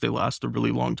structures. They last a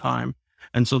really long time,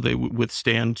 and so they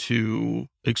withstand to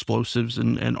explosives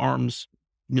and arms,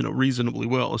 reasonably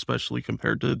well, especially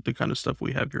compared to the kind of stuff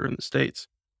we have here in the States.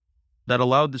 That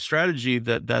allowed the strategy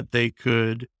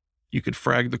that you could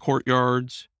frag the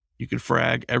courtyards, you could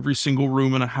frag every single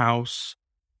room in a house.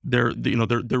 There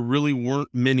really weren't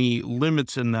many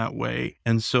limits in that way.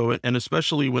 And so, and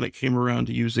especially when it came around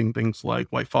to using things like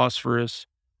white phosphorus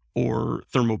or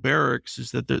thermobarics, is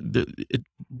that it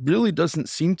really doesn't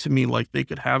seem to me like they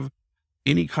could have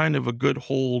any kind of a good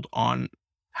hold on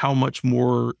how much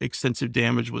more extensive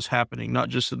damage was happening, not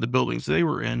just in the buildings they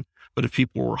were in, but if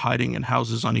people were hiding in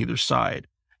houses on either side.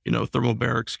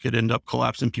 Thermobarics could end up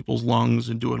collapsing people's lungs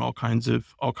and doing all kinds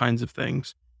of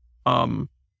things.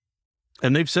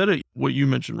 And they've said it. What you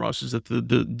mentioned, Ross, is that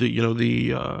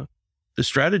the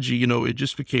strategy, it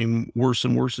just became worse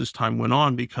and worse as time went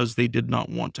on, because they did not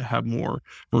want to have more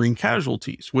Marine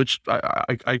casualties. Which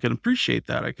I can appreciate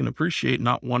that. I can appreciate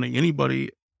not wanting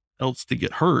anybody else to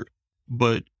get hurt,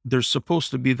 but there's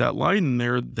supposed to be that line in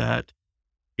there that,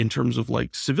 in terms of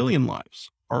like civilian lives,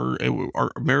 are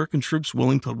American troops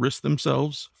willing to risk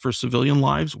themselves for civilian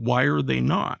lives? Why are they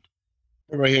not?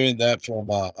 I remember hearing that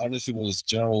from I don't know if it was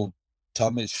General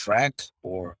Thomas Frank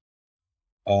or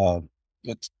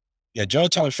General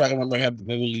Thomas Frank. I remember him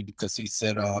vividly because he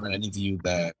said in an interview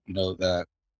that that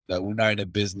we're not in the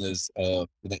business of.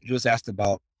 He was asked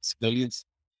about civilians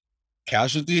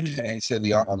casualty, and he said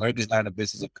the America's not in the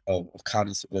business of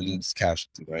counting civilians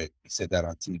casualty. Right? He said that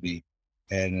on TV.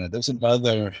 And there was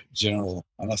another general,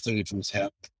 I'm not sure if it was him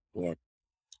or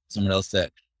someone else that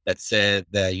said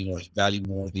that value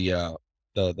more the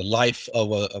life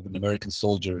of an American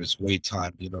soldier is way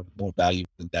time more value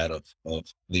than that of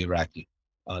the Iraqi.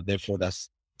 Therefore, that's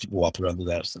people operate under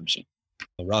that assumption.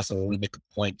 Ross, I want to make a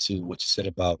point to what you said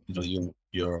about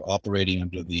you're operating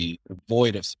under the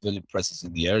void of civilian presence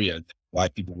in the area. Why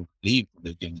people would leave when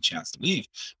they're given a chance to leave.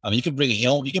 I mean, you can bring it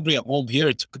home. You can bring it home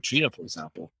here to Katrina, for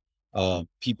example.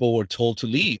 People were told to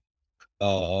leave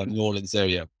New Orleans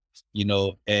area,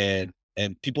 and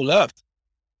people left,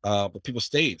 but people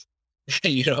stayed,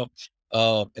 and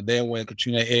then when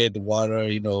Katrina hit, the water,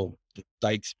 the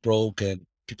dikes broke and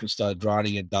people started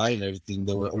drowning and dying and everything.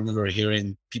 I remember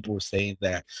hearing people were saying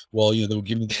that, well, they were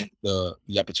giving the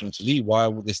opportunity to leave. Why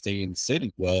would they stay in the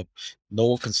city? Well, no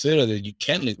one considered that you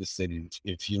can leave the city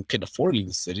if you can afford to leave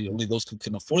the city. Only those who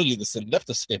can afford to leave the city left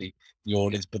the city, New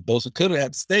Orleans. But those who couldn't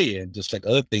had to stay. And just like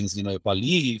other things, if I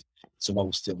leave, someone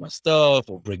will steal my stuff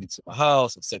or bring it to my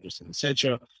house, etc., etc.,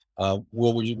 etc.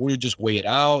 We'll just wait it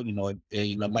out.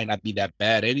 It might not be that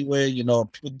bad anyway.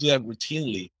 People do that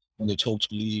routinely when they're told to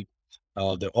leave.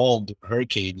 they're all the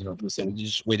hurricane, people say, we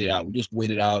just wait it out. We just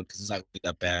wait it out because it's not gonna be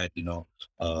that bad,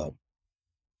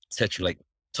 etc. Like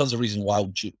tons of reasons why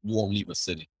you won't leave a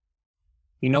city.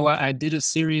 You know what? I did a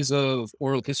series of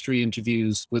oral history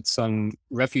interviews with some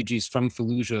refugees from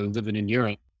Fallujah living in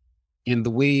Europe. And the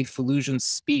way Fallujahs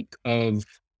speak of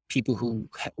people who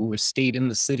stayed in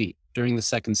the city during the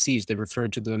second siege, they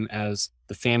referred to them as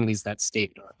the families that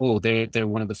stayed. Oh, they're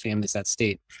one of the families that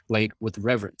stayed, like with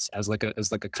reverence, as like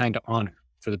a kind of honor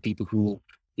for the people who,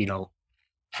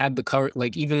 had the courage,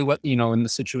 like even what, in the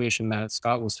situation that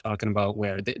Scott was talking about,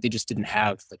 where they just didn't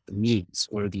have like the means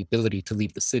or the ability to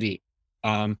leave the city.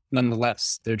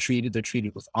 Nonetheless, they're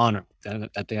treated with honor,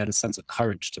 that they had a sense of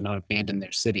courage to not abandon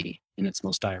their city in its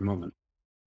most dire moment.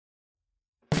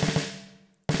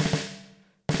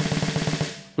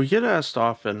 We get asked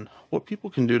often what people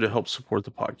can do to help support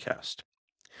the podcast.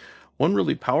 One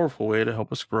really powerful way to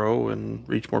help us grow and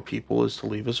reach more people is to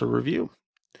leave us a review.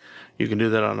 You can do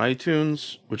that on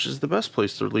iTunes, which is the best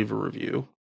place to leave a review.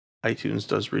 iTunes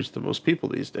does reach the most people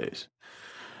these days.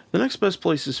 The next best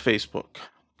place is Facebook.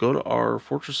 Go to our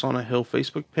Fortress on a Hill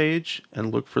Facebook page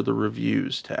and look for the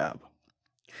Reviews tab.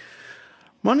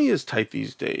 Money is tight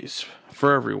these days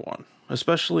for everyone,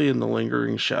 especially in the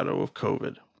lingering shadow of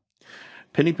COVID.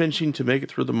 Penny pinching to make it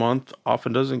through the month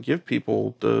often doesn't give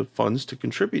people the funds to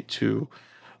contribute to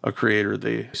a creator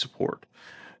they support.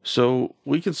 So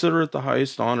we consider it the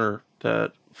highest honor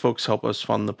that folks help us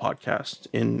fund the podcast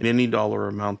in any dollar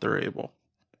amount they're able.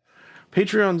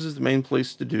 Patreons is the main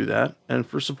place to do that, and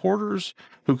for supporters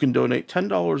who can donate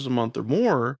 $10 a month or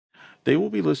more, they will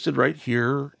be listed right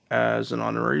here as an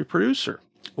honorary producer,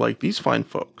 like these fine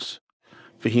folks: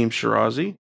 Fahim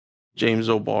Shirazi, James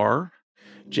O'Barr,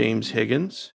 James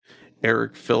Higgins,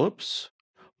 Eric Phillips,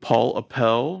 Paul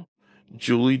Appel,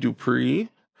 Julie Dupree,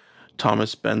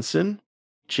 Thomas Benson,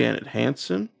 Janet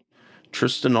Hansen,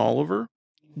 Tristan Oliver,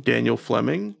 Daniel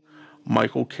Fleming,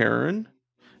 Michael Karen,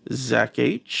 Zach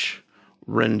H.,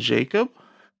 Ren Jacob,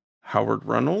 Howard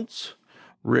Reynolds,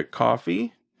 Rick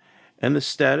Coffey, and the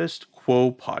Status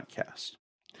Quo podcast.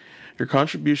 Your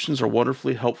contributions are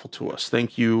wonderfully helpful to us.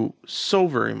 Thank you so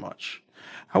very much.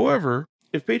 However,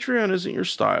 if Patreon isn't your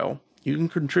style, you can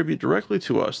contribute directly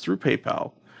to us through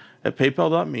PayPal at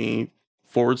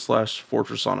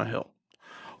paypal.me/Fortress on a Hill.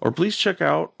 Or please check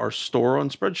out our store on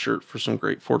Spreadshirt for some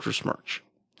great Fortress merch.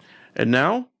 And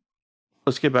now,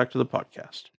 let's get back to the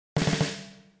podcast.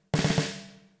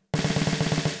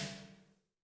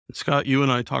 Scott, you and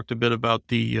I talked a bit about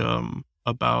the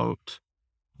about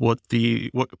what the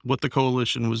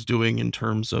coalition was doing in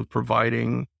terms of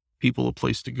providing people a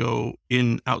place to go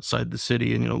in outside the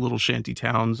city and little shanty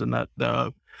towns, and that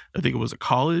I think it was a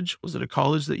college. Was it a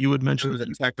college that you had mentioned? It was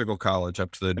a technical college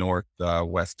up to the north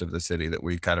west of the city that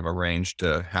we kind of arranged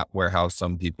to warehouse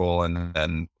some people, and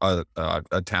then a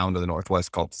town to the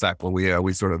northwest called Sacagawea.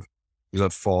 We sort of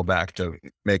fall back to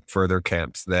make further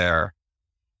camps there.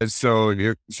 And so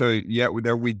yeah,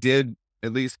 there we did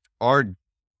at least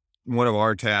one of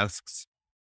our tasks.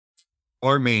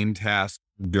 Our main task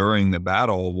during the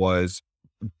battle was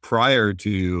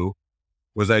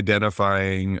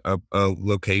identifying a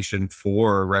location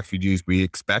for refugees we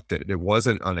expected. It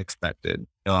wasn't unexpected.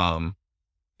 And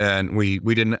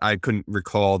I couldn't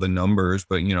recall the numbers,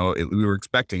 but we were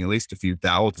expecting at least a few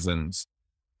thousands.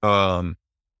 And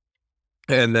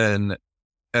then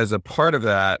as a part of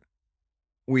that,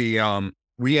 we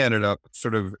ended up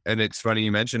sort of, and it's funny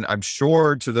you mentioned, I'm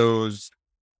sure to those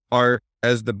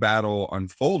as the battle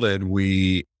unfolded,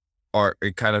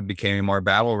 it kind of became our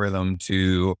battle rhythm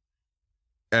to,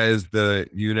 as the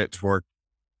units were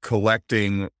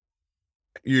collecting,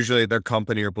 usually at their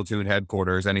company or platoon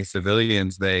headquarters, any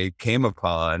civilians they came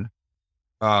upon,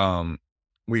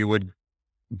 we would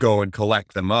go and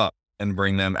collect them up and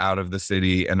bring them out of the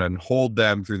city and then hold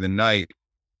them through the night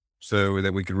so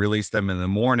that we could release them in the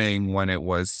morning when it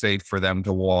was safe for them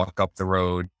to walk up the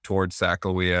road towards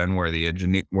Sacagawea and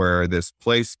where this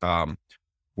place,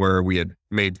 where we had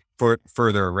made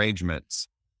further arrangements.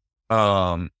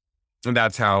 And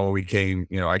that's how we came,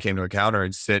 I came to encounter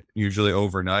and sit usually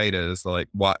overnight as like,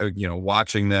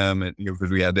 watching them, and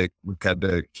because we had to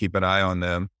keep an eye on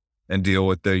them and deal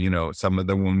with the, some of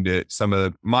the wounded, some of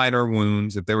the minor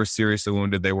wounds. If they were seriously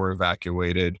wounded, they were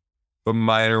evacuated. But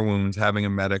minor wounds, having a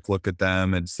medic look at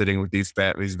them and sitting with these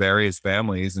various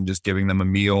families and just giving them a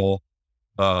meal.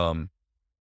 That's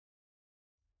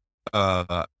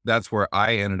where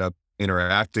I ended up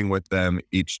interacting with them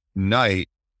each night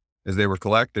as they were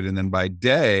collected. And then by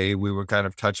day, we would kind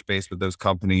of touch base with those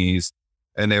companies,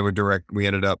 and they would we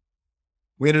ended up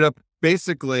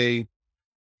basically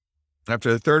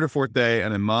after the third or fourth day,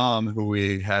 an imam who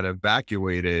we had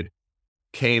evacuated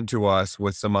came to us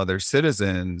with some other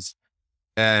citizens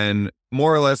and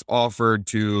more or less offered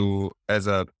to,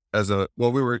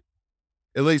 well, we were,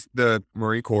 at least the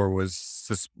Marine Corps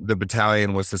the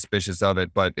battalion was suspicious of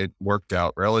it, but it worked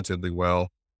out relatively well,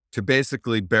 to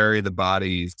basically bury the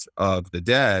bodies of the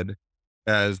dead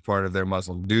as part of their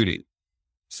Muslim duty.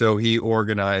 So he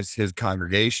organized his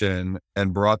congregation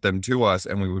and brought them to us,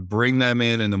 and we would bring them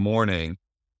in the morning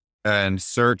and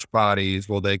search bodies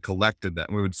while they collected them.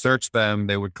 We would search them,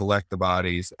 they would collect the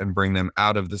bodies and bring them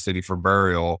out of the city for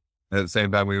burial. And at the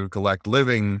same time, we would collect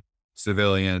living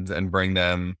civilians and bring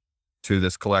them to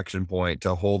this collection point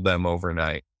to hold them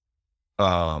overnight.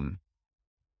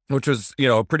 Which was,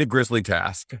 a pretty grisly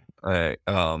task.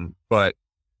 But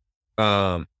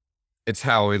it's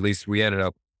how at least we ended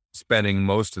up spending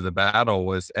most of the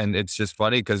battle and it's just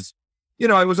funny because,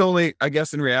 I was only, I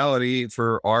guess in reality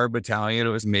for our battalion,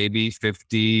 it was maybe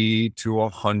 50 to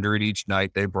 100 each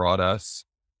night they brought us,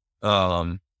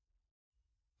 of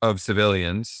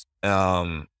civilians,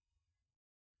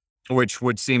 which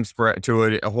would seem spread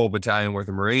to a whole battalion worth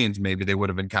of Marines. Maybe they would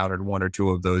have encountered one or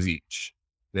two of those each,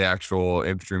 the actual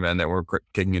infantrymen that were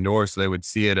kicking indoors. So they would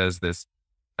see it as this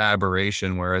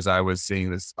aberration. Whereas I was seeing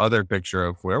this other picture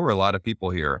of where were a lot of people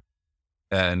here,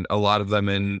 and a lot of them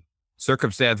in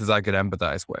circumstances I could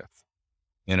empathize with.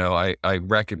 I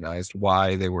recognized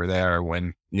why they were there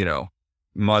when,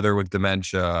 mother with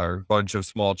dementia or a bunch of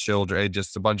small children,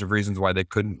 just a bunch of reasons why they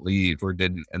couldn't leave or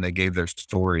didn't. And they gave their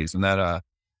stories, and that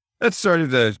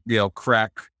started to,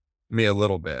 crack me a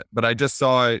little bit, but I just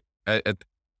saw it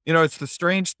it's the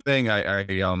strange thing.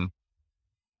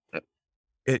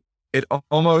 It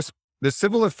almost, the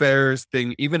civil affairs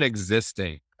thing, even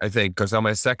existing, I think, because on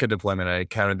my second deployment, I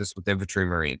encountered this with infantry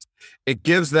Marines. It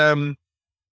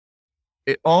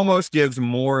almost gives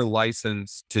more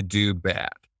license to do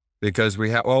bad, because we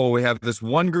have this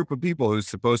one group of people who's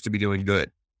supposed to be doing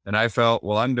good. And I felt,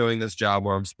 well, I'm doing this job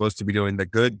where I'm supposed to be doing the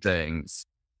good things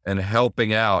and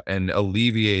helping out and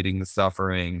alleviating the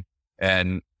suffering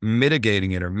and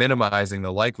mitigating it or minimizing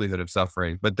the likelihood of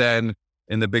suffering. But then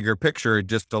in the bigger picture, it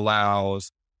just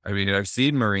allows, I've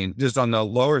seen Marine just on the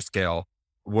lower scale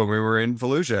when we were in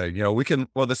Fallujah,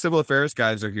 the civil affairs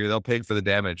guys are here. They'll pay for the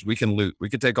damage. We can loot. We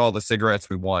can take all the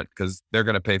cigarettes we want because they're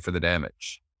going to pay for the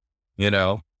damage. We're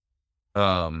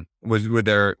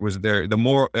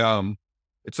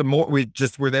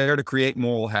there to create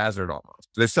moral hazard almost.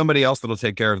 There's somebody else that'll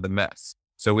take care of the mess.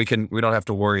 So we don't have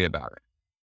to worry about it.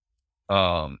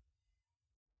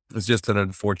 It's just an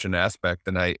unfortunate aspect.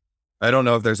 And I don't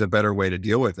know if there's a better way to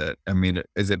deal with it.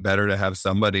 Is it better to have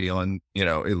somebody on,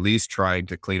 at least trying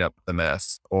to clean up the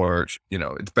mess, or,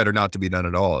 it's better not to be done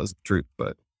at all, is the truth.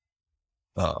 But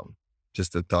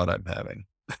just a thought I'm having.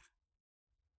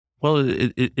 Well,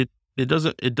 it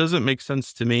doesn't make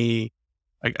sense to me.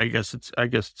 I guess it's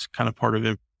kind of part of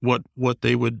it, what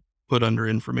they would put under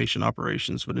information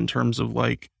operations. But in terms of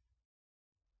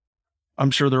I'm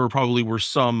sure there were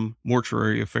some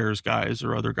mortuary affairs guys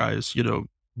or other guys,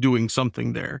 doing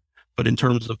something there. But in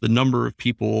terms of the number of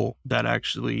people that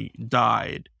actually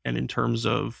died, and in terms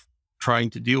of trying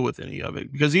to deal with any of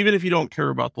it, because even if you don't care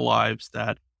about the lives,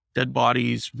 that dead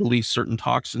bodies release certain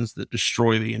toxins that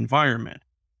destroy the environment.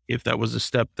 If that was a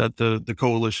step that the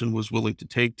coalition was willing to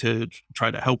take to try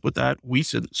to help with that, we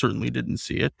certainly didn't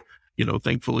see it.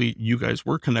 Thankfully, you guys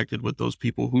were connected with those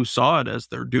people who saw it as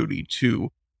their duty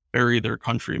to bury their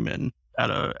countrymen at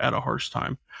a harsh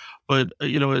time. But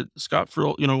Scott,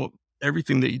 for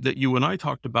everything that you and I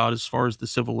talked about as far as the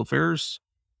civil affairs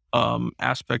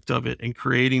aspect of it, and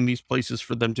creating these places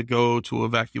for them to go to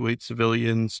evacuate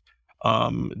civilians,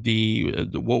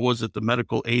 the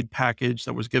medical aid package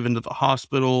that was given to the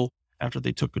hospital after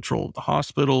they took control of the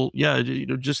hospital. Yeah,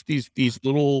 just these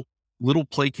little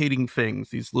placating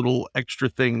things, these little extra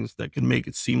things that can make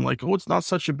it seem like, oh, it's not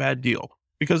such a bad deal.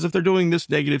 Because if they're doing this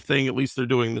negative thing, at least they're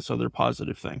doing this other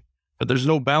positive thing. But there's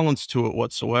no balance to it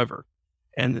whatsoever.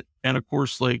 And of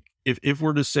course, if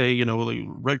we're to say,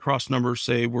 Red Cross numbers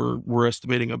say we're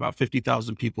estimating about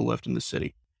 50,000 people left in the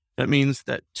city. That means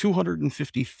that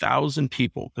 250,000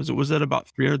 people, because it was at about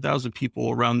 300,000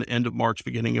 people around the end of March,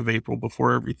 beginning of April,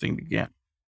 before everything began.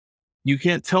 You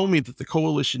can't tell me that the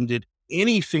coalition did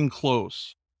anything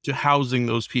close to housing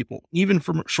those people, even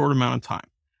for a short amount of time.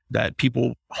 That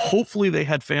people, hopefully they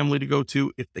had family to go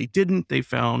to. If they didn't, they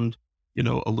found,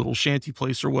 a little shanty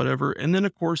place or whatever. And then,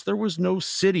 of course, there was no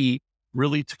city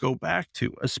really to go back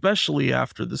to, especially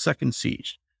after the second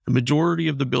siege. The majority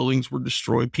of the buildings were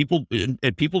destroyed. People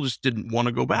just didn't want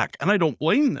to go back. And I don't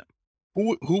blame them.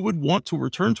 Who would want to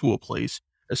return to a place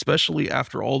especially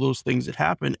after all those things that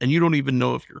happen. And you don't even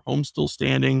know if your home's still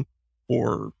standing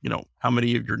or, how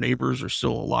many of your neighbors are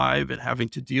still alive, and having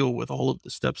to deal with all of the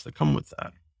steps that come with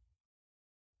that.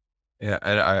 Yeah,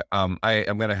 and I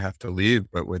am gonna have to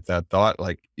leave, but with that thought,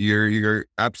 like you're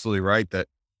absolutely right that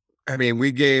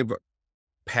we gave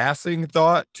passing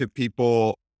thought to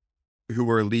people who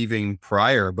were leaving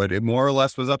prior, but it more or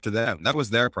less was up to them. That was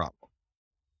their problem.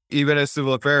 Even as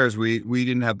civil affairs, we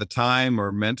didn't have the time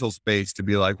or mental space to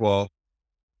be like, well,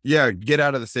 yeah, get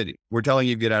out of the city. We're telling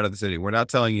you get out of the city. We're not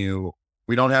telling you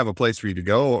we don't have a place for you to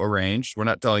go arranged. We're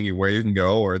not telling you where you can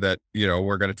go or that,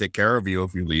 we're going to take care of you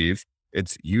if you leave.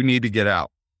 It's you need to get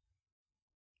out.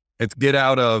 It's get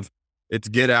out of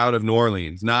New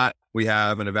Orleans, not we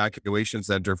have an evacuation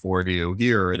center for you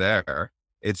here or there.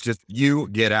 It's just you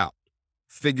get out,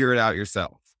 figure it out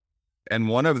yourself. And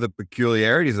one of the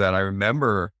peculiarities that I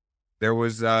remember, there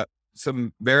was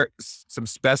some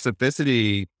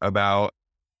specificity about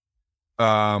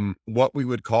what we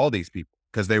would call these people,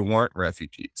 because they weren't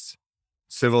refugees.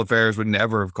 Civil affairs would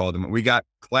never have called them. We got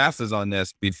classes on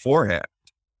this beforehand.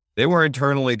 They were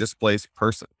internally displaced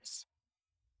persons.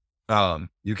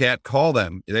 You can't call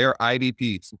them. They are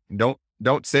IDPs.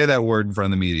 Don't say that word in front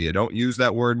of the media. Don't use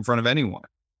that word in front of anyone.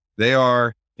 They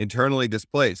are internally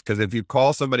displaced, because if you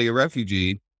call somebody a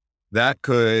refugee, that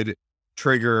could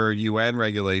trigger UN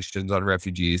regulations on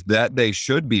refugees that they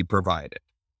should be provided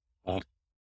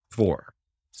for.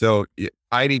 So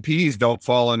IDPs don't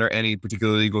fall under any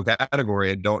particular legal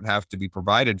category and don't have to be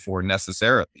provided for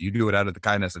necessarily. You do it out of the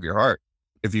kindness of your heart.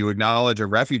 If you acknowledge a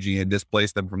refugee and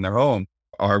displace them from their home,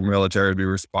 our military would be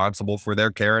responsible for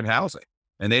their care and housing.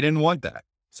 And they didn't want that.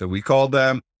 So we called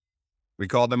them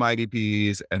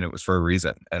IDPs, and it was for a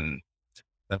reason. And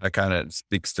that kind of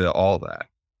speaks to all that.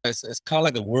 It's kind of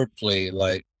like a wordplay.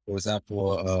 Like, for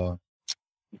example,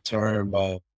 the term,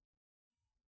 what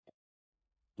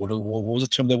was the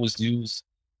term that was used?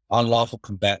 Unlawful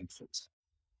combatant.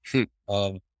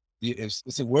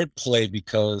 It's a wordplay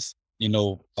because,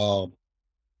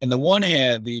 on the one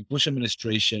hand, the Bush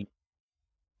administration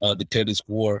declared this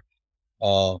war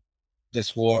on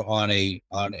a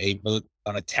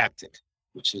tactic,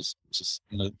 which is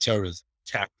terrorism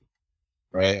tactic,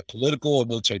 right? A political or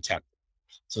military tactic.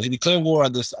 So he declared war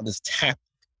on this tactic,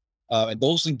 and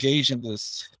those engaged in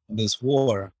this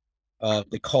war,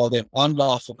 they call them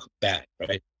unlawful combatant,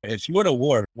 right? If you were at a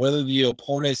war, whether the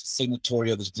opponent is a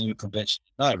signatory of the Geneva Convention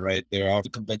or not, right? There are the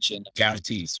convention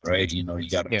guarantees, right? You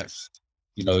got to. Yes.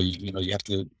 You have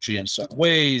to treat in certain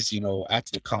ways.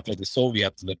 After the conflict is over, you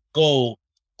have to let go.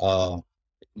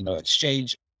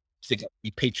 Exchange,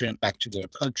 repatriate back to their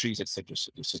countries, etc.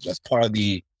 So that's part of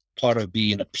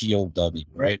being a POW,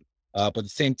 right? But at the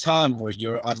same time, where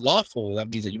you're unlawful, that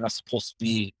means that you're not supposed to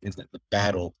be in the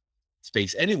battle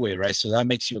space anyway, right? So that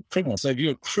makes you a criminal. So if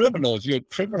you're a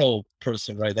criminal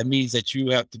person, right, that means that you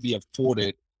have to be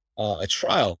afforded a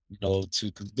trial,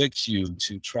 to convict you,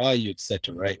 to try you,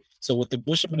 etc. Right? So what the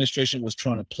Bush administration was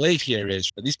trying to play here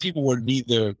is that these people were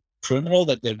neither criminal,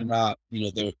 that they're not,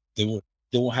 they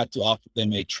won't have to offer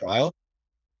them a trial.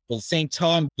 But at the same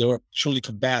time, they were truly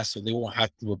combatant, so they won't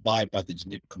have to abide by the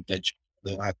Geneva Convention.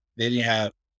 They didn't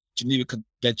have Geneva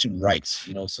Convention rights,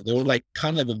 so they were like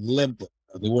kind of a limbo.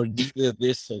 They were neither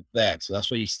this or that. So that's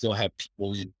why you still have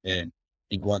people in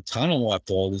Guantanamo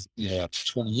after all this, after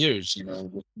 20 years,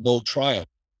 with no trial,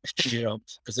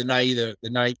 because they're not either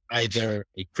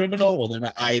a criminal or they're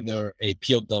not either a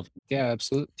POW. Yeah,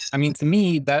 absolutely. I mean, to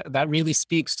me, that really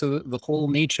speaks to the whole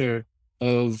nature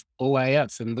of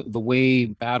OIF and the way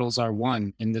battles are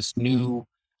won in this new,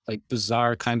 like,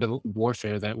 bizarre kind of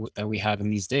warfare that we have in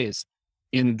these days.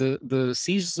 And the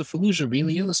sieges of Fallujah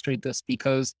really illustrate this,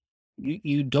 because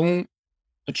you don't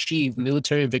achieve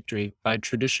military victory by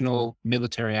traditional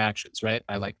military actions, right?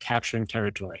 By like capturing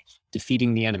territory,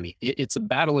 defeating the enemy. It's a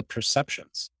battle of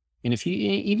perceptions. And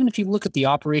even if you look at the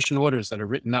operation orders that are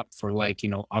written up for, like,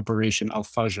 Operation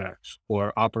Al-Fajr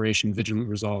or Operation Vigilant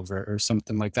Resolve or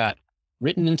something like that,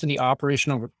 written into the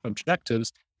operational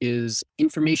objectives is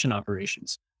information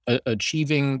operations,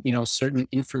 achieving, certain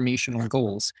informational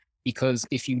goals. Because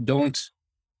if you don't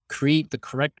create the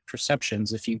correct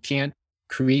perceptions, if you can't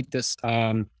create this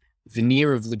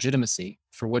veneer of legitimacy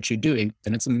for what you're doing,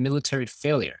 then it's a military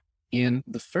failure. And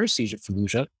the first siege of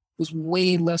Fallujah was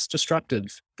way less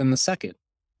destructive than the second.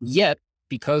 Yet,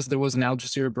 because there was an Al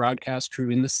Jazeera broadcast crew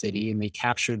in the city and they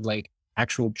captured like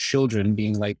actual children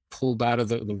being like pulled out of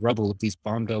the rubble of these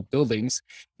bombed out buildings,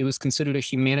 it was considered a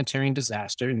humanitarian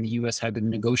disaster, and the US had to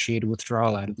negotiate a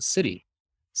withdrawal out of the city.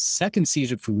 Second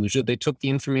siege of Fallujah, they took the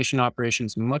information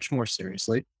operations much more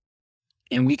seriously.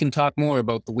 And we can talk more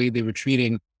about the way they were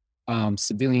treating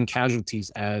civilian casualties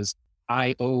as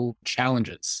IO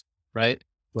challenges, right?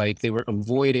 Like they were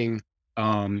avoiding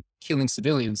killing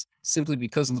civilians simply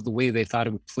because of the way they thought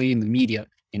it would play in the media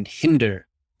and hinder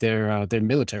their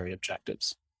military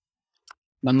objectives.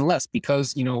 Nonetheless,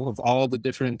 because of all the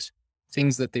different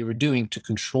things that they were doing to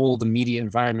control the media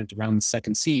environment around the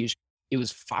second siege, it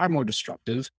was far more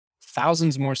destructive.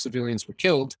 Thousands more civilians were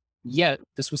killed, yet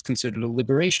this was considered a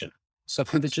liberation. So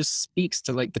that just speaks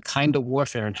to like the kind of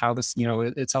warfare and how this,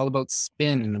 it's all about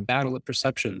spin and a battle of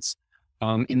perceptions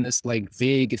in this like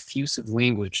vague, effusive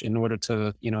language in order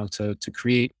to, to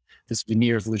create this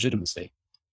veneer of legitimacy.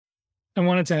 I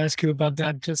wanted to ask you about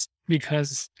that just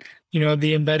because,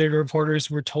 the embedded reporters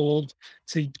were told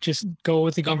to just go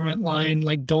with the government line,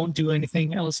 like don't do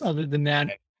anything else other than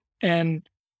that. And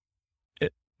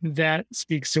that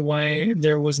speaks to why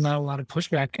there was not a lot of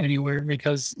pushback anywhere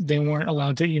because they weren't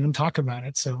allowed to even talk about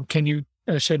it. So can you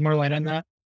shed more light on that?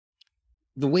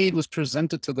 The way it was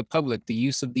presented to the public, the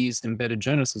use of these embedded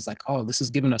journalists is like, oh, this has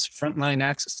given us frontline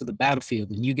access to the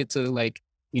battlefield. And you get to like,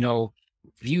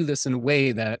 view this in a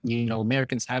way that,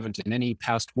 Americans haven't in any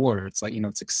past war. It's like,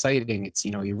 it's exciting. It's,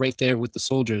 you're right there with the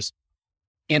soldiers.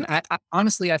 And I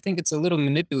honestly, I think it's a little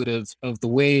manipulative of the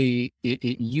way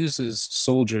it uses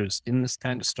soldiers in this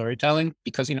kind of storytelling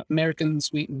because,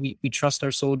 Americans, we trust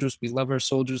our soldiers. We love our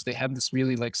soldiers. They have this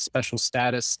really like special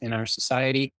status in our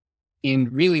society.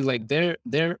 And really like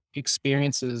their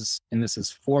experiences in this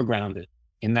is foregrounded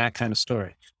in that kind of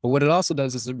story. But what it also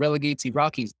does is it relegates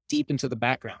Iraqis deep into the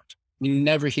background. You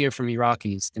never hear from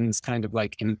Iraqis in this kind of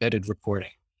like embedded reporting.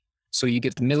 So you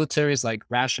get the military's like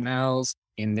rationales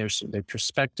and their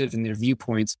perspective and their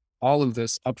viewpoints, all of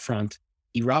this up front.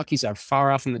 Iraqis are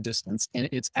far off in the distance, and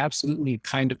it's absolutely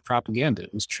kind of propaganda.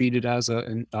 It was treated as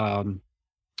it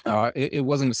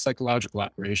wasn't a psychological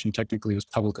operation. Technically, it was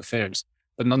public affairs,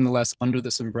 but nonetheless, under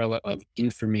this umbrella of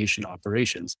information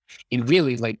operations. And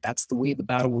really, like, that's the way the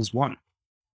battle was won.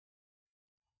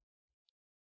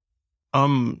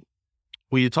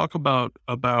 Will you talk about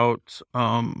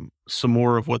some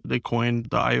more of what they coined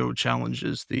the IO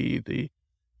challenges, the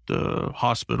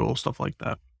hospital, stuff like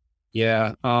that?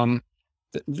 Yeah.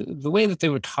 The way that they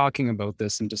were talking about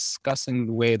this and discussing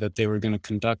the way that they were going to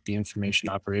conduct the information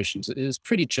operations is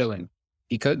pretty chilling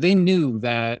because they knew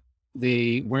that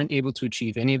they weren't able to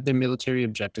achieve any of their military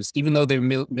objectives, even though they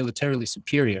were militarily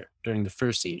superior during the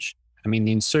first siege. I mean,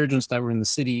 the insurgents that were in the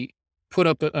city put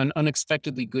up an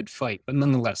unexpectedly good fight, but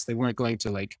nonetheless, they weren't going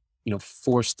to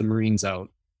force the Marines out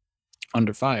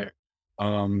under fire.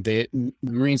 The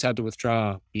Marines had to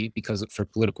withdraw for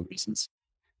political reasons.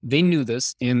 They knew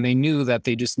this, and they knew that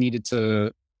they just needed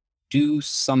to do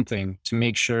something to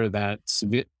make sure that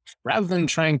rather than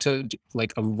trying to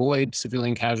avoid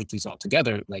civilian casualties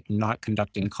altogether, like not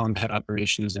conducting combat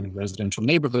operations in residential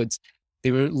neighborhoods,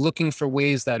 they were looking for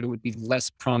ways that it would be less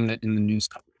prominent in the news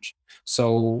coverage.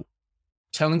 So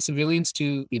telling civilians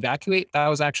to evacuate, that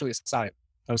was actually a psyop.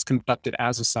 That was conducted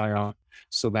as a psyop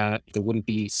so that there wouldn't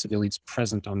be civilians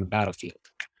present on the battlefield.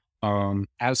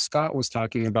 As Scott was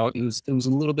talking about, it was a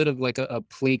little bit of like a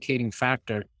placating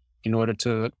factor in order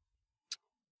to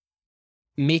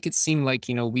make it seem like,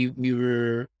 we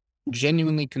were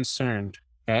genuinely concerned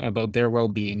about their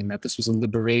well-being and that this was a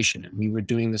liberation and we were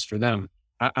doing this for them.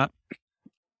 I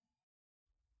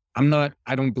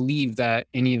don't believe that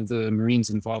any of the Marines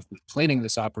involved with planning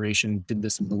this operation did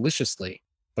this maliciously,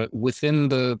 but within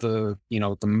the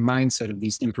mindset of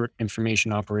these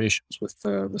information operations with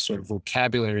the sort of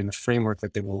vocabulary and the framework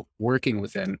that they were working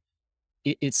within,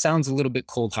 it sounds a little bit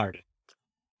cold-hearted.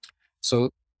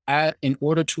 So in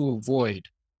order to avoid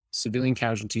civilian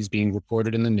casualties being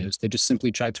reported in the news, they just simply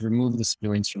tried to remove the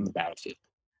civilians from the battlefield.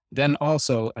 Then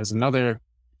also, as another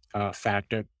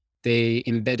factor, they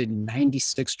embedded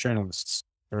 96 journalists,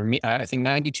 or I think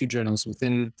 92 journalists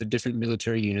within the different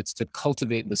military units to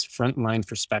cultivate this frontline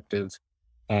perspective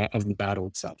of the battle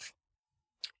itself.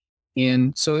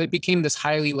 And so it became this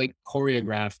highly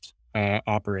choreographed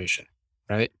operation,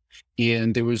 right?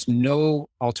 And there was no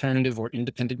alternative or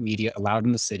independent media allowed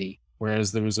in the city,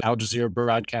 whereas there was Al Jazeera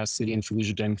broadcast city in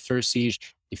Fallujah during the first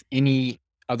siege. If any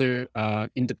other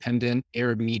independent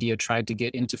Arab media tried to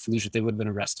get into Fallujah, they would have been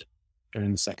arrested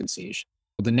during the second siege.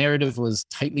 The narrative was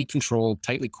tightly controlled,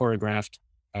 tightly choreographed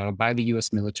by the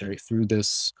U.S. military through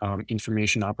this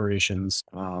information operations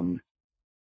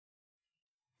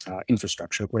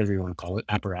infrastructure, whatever you want to call it,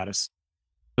 apparatus.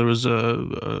 There was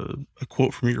a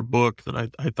quote from your book that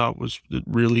I thought that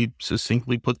really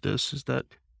succinctly put this, is that,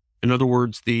 in other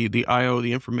words, the IO,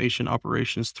 the information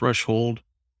operations threshold,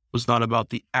 was not about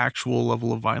the actual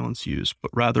level of violence used,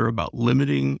 but rather about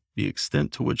limiting the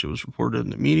extent to which it was reported in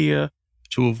the media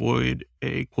to avoid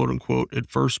a quote unquote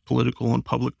adverse political and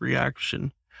public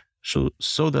reaction,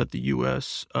 so that the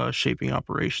U.S. Shaping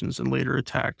operations and later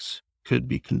attacks could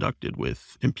be conducted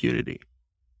with impunity.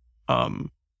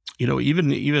 Even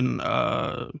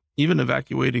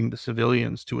evacuating the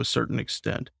civilians to a certain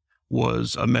extent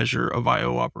was a measure of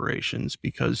IO operations,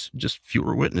 because just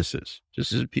fewer witnesses,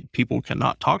 just as people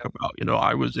cannot talk about,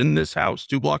 I was in this house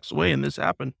 2 blocks away and this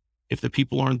happened. If the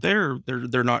people aren't there,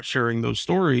 they're not sharing those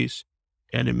stories,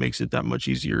 and it makes it that much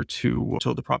easier to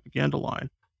toe the propaganda line.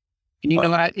 And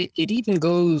it even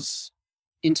goes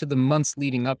into the months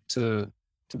leading up to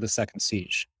the second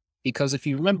siege, because if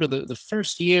you remember the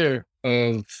first year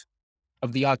of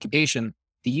the occupation,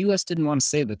 the U.S. didn't want to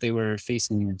say that they were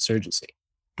facing an insurgency.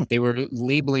 They were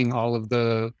labeling all of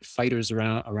the fighters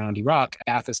around Iraq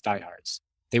Ba'athist diehards.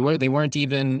 They weren't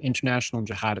even international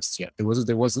jihadists yet. There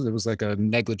was like a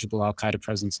negligible Al Qaeda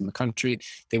presence in the country.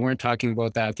 They weren't talking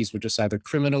about that. These were just either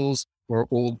criminals or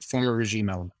old former regime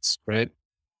elements, right?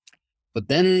 But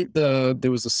then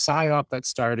there was a PSYOP that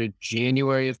started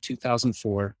January of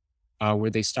 2004, where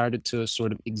they started to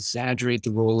sort of exaggerate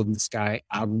the role of this guy,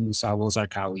 Abu Musab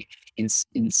al-Zarqawi,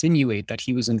 insinuate that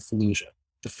he was in Fallujah.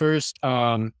 The first,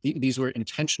 these were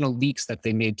intentional leaks that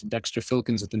they made to Dexter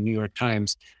Filkins at the New York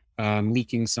Times,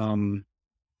 leaking some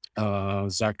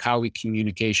Zarqawi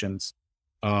communications,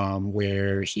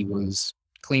 where he was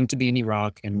claimed to be in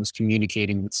Iraq and was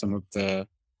communicating with some of the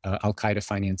Al-Qaeda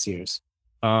financiers.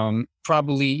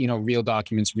 Probably, real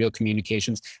documents, real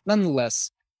communications. Nonetheless,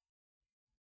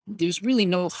 there's really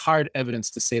no hard evidence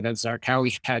to say that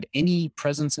Zarqawi had any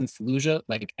presence in Fallujah,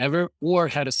 like ever, or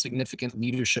had a significant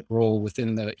leadership role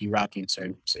within the Iraqi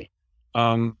insurgency.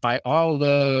 By all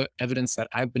the evidence that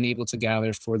I've been able to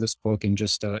gather for this book and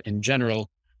just in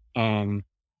general, the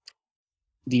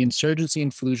insurgency in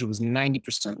Fallujah was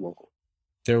 90% local.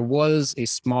 There was a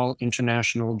small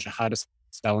international jihadist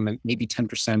element, maybe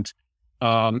 10%.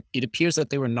 It appears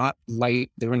that they were not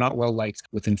well liked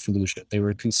within Fallujah. They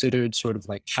were considered sort of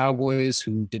like cowboys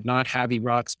who did not have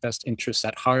Iraq's best interests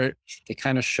at heart. They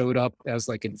kind of showed up as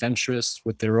like adventurous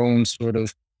with their own sort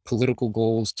of political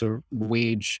goals to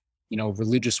wage,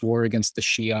 religious war against the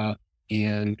Shia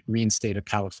and reinstate a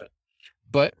caliphate.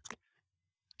 But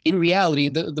in reality,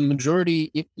 the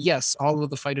majority, yes, all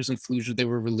of the fighters in Fallujah, they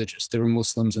were religious. They were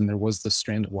Muslims, and there was the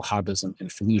strand of Wahhabism in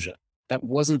Fallujah. That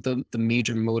wasn't the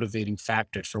major motivating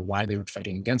factor for why they were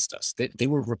fighting against us. They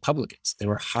were Republicans. They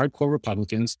were hardcore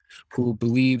Republicans who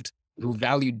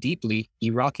valued deeply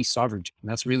Iraqi sovereignty. And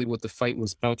that's really what the fight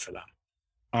was about for them.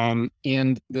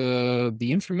 And the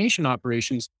information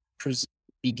operations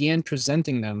began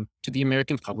presenting them to the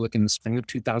American public in the spring of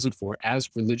 2004 as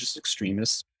religious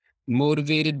extremists,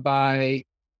 motivated by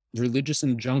religious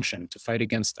injunction to fight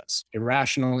against us,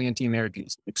 irrational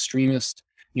anti-Americanism, extremist,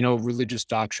 religious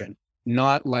doctrine.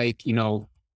 Not like,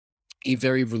 a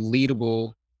very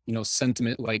relatable,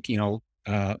 sentiment like, in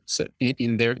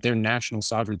their national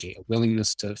sovereignty, a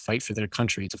willingness to fight for their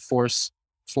country, to force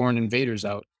foreign invaders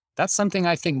out. That's something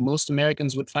I think most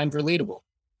Americans would find relatable.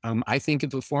 I think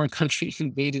if a foreign country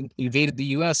invaded the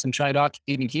U.S. and tried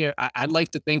occupating here, I'd like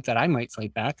to think that I might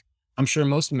fight back. I'm sure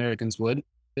most Americans would,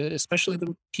 especially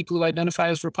the people who identify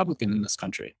as Republican in this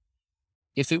country.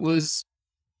 If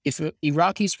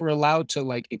Iraqis were allowed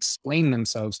to explain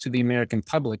themselves to the American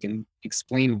public and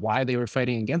explain why they were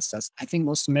fighting against us, I think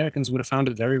most Americans would have found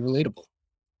it very relatable.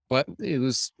 But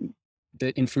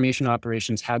the information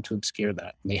operations had to obscure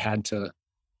that. They had to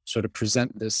sort of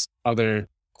present this other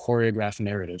choreographed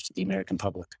narrative to the American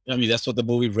public. I mean, that's what the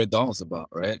movie Red Dawn was about,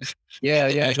 right? Yeah,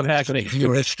 exactly.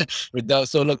 Red Dawn.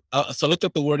 So look, so look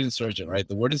up the word insurgent, right?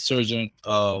 The word insurgent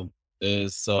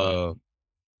is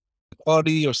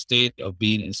quality or state of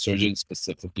being insurgent,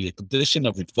 specifically a condition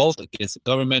of revolt against a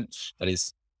government that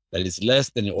is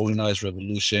less than an organized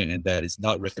revolution and that is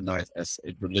not recognized as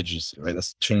a religious, right?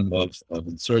 That's the term of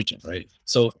insurgent, right?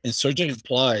 So insurgent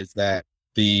implies that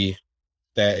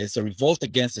it's a revolt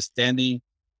against a standing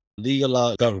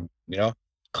legal government,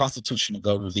 constitutional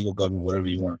government, legal government, whatever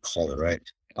you want to call it, right?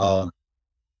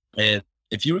 And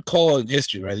if you recall in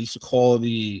history, right, they used to call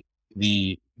the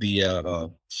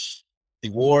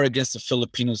war against the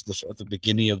Filipinos at the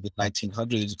beginning of the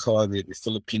 1900s, you call it the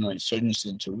Filipino insurgency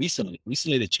until recently.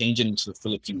 Recently, they changed it into the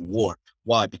Philippine War.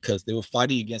 Why? Because they were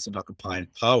fighting against an occupying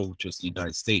power, which was the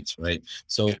United States, right?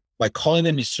 So by calling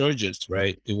them insurgents,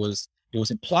 right, it was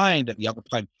implying that the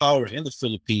occupying power in the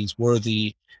Philippines were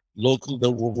the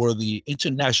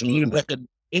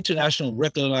international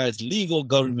recognized legal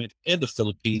government in the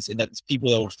Philippines, and that people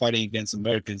that were fighting against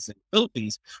Americans in the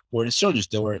Philippines were insurgents.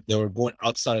 They were going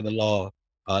outside of the law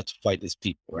to fight these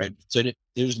people, right? So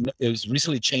it was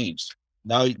recently changed.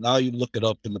 now you look it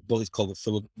up in the book. It's called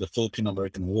the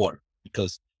Filipino-American War,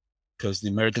 because the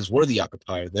Americans were the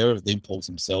occupier. They imposed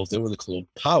themselves. They were the colonial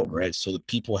power, right? So the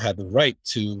people had the right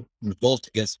to revolt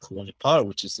against colonial power,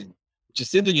 which is in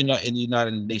the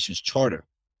United Nations Charter.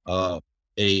 An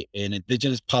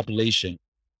indigenous population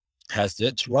has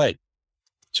its right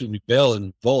to rebel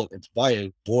and revolt and fight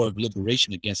a war of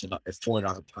liberation against a foreign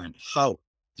occupying power.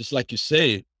 Just like you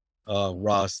say,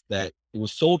 Ross, that it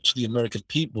was sold to the American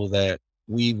people that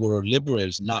we were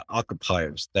liberators, not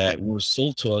occupiers, that we were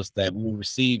sold to us, that we were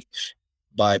received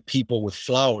by people with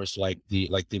flowers like the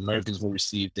Americans were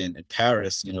received in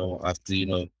Paris, after,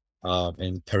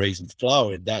 in parades and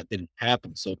flower. That didn't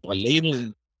happen. So by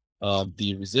labeling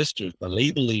the resistors, by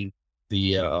labeling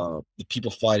the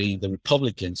people fighting the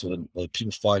Republicans, or the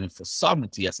people fighting for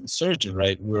sovereignty as insurgent,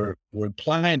 right? We're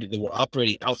implying that they were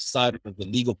operating outside of the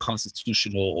legal,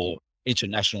 constitutional, or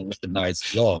international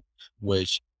recognized law,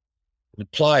 which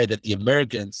implied that the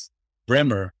Americans,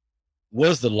 Bremer,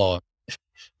 was the law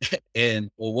or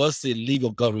was the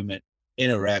legal government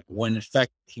in Iraq, when in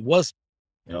fact he was,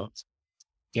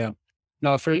 Yeah.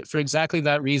 No, for exactly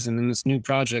that reason, in this new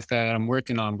project that I'm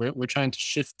working on, we're trying to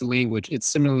shift the language. It's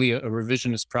similarly a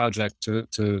revisionist project to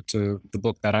the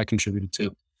book that I contributed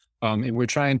to. And we're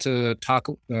trying to talk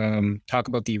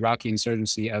about the Iraqi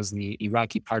insurgency as the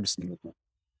Iraqi partisan movement,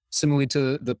 similarly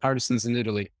to the partisans in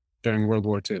Italy during World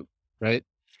War II, right?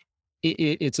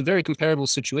 It's a very comparable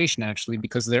situation, actually,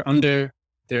 because they're under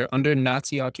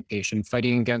Nazi occupation,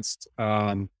 fighting against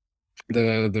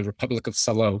the Republic of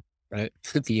Salo, right?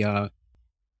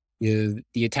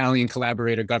 The Italian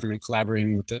collaborator government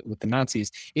collaborating with the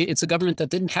Nazis. It's a government that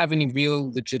didn't have any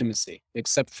real legitimacy,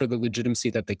 except for the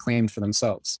legitimacy that they claimed for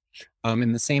themselves.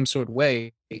 In the same sort of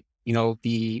way,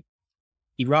 the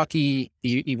Iraqi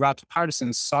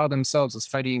partisans saw themselves as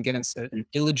fighting against an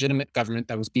illegitimate government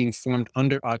that was being formed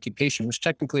under occupation, which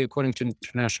technically, according to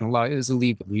international law, is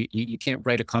illegal. You can't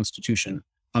write a constitution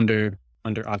under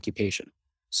occupation.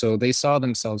 So they saw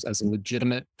themselves as a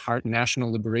legitimate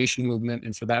national liberation movement.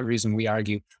 And for that reason, we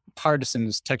argue partisan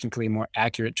is technically a more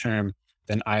accurate term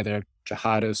than either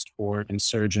jihadist or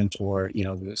insurgent, or,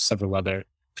 the several other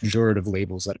pejorative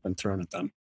labels that have been thrown at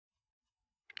them.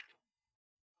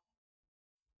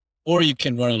 Or you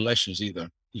can run elections either.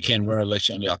 You can't run an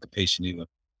election on the occupation either.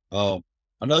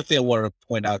 Another thing I want to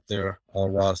point out there,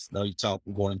 Ross, now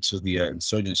we're going into the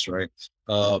insurgents, right?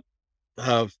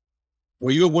 Were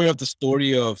you aware of the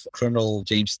story of Colonel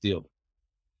James Steele?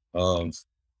 A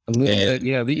little bit,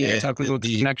 yeah. Talking about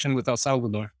the connection with El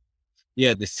Salvador.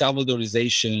 Yeah, the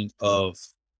Salvadorization of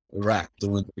Iraq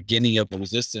during the beginning of the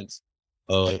resistance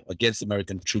against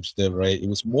American troops there, right? It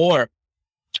was more,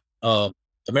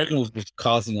 American was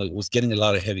getting a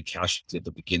lot of heavy casualties at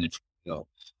the beginning,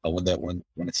 when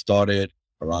it started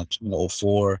around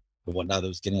 04 and whatnot. It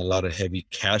was getting a lot of heavy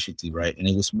casualty, right? And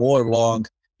it was more along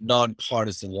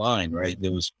non-partisan line, right?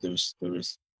 There was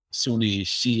Sunni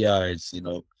Shiites,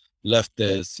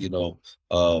 leftists,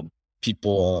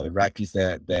 people, Iraqis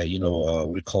that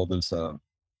we call those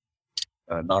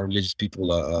non-religious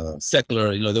people,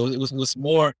 secular. It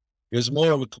was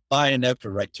more of a combined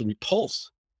effort, right, to repulse.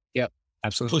 Yep,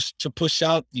 absolutely. To push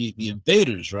out the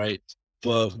invaders, right?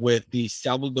 But with the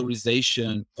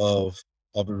Salvadorization of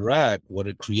Iraq, what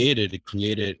it created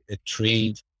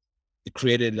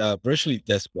virtually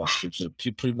despots. So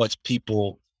pretty much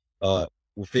people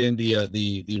within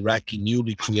the Iraqi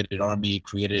newly created army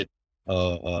created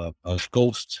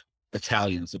ghost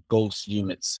battalions, of ghost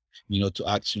units, to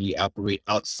actually operate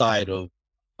outside of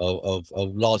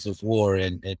laws of war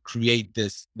and create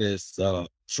this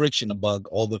friction among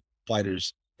all the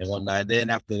fighters and whatnot. And then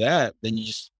after that, then you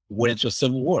just went into a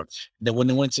civil war. And then when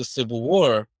they went to civil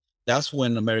war, that's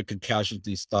when American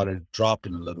casualties started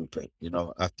dropping a little bit,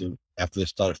 after they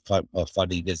started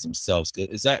fighting against themselves.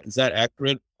 Is that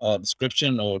accurate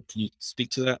description, or can you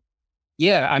speak to that?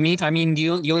 Yeah, I mean,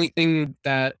 the only thing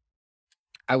that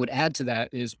I would add to that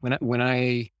is when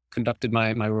I conducted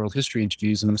my world history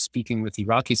interviews and I'm speaking with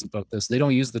Iraqis about this, they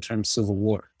don't use the term civil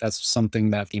war. That's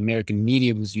something that the American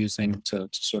media was using to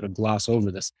sort of gloss over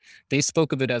this. They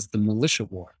spoke of it as the militia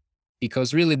war,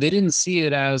 because really they didn't see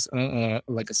it as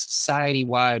like a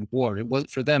society-wide war.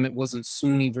 For them, it wasn't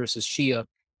Sunni versus Shia,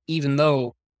 even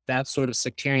though that sort of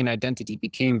sectarian identity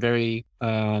became very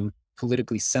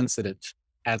politically sensitive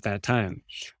at that time.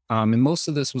 And most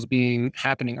of this was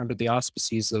happening under the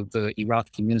auspices of the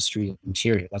Iraqi Ministry of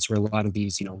Interior. That's where a lot of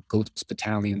these, ghost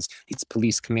battalions, these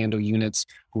police commando units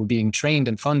who were being trained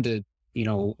and funded,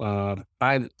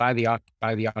 by the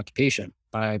occupation,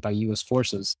 by U.S.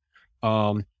 forces,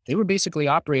 they were basically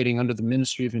operating under the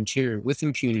Ministry of Interior with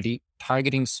impunity,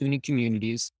 targeting Sunni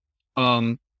communities,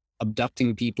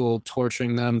 abducting people,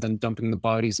 torturing them, then dumping the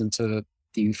bodies into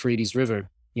the Euphrates River,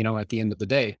 at the end of the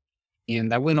day.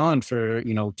 And that went on for,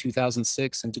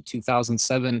 2006 into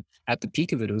 2007. At the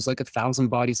peak of it, it was like 1,000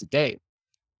 bodies a day.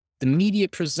 The media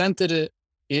presented it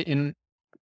in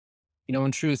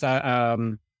truth,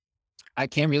 I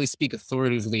can't really speak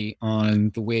authoritatively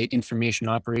on the way information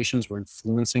operations were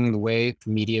influencing the way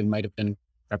the media might have been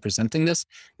representing this.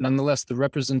 Nonetheless, the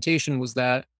representation was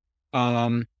that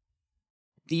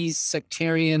these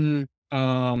sectarian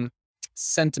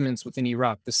sentiments within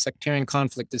Iraq, the sectarian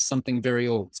conflict is something very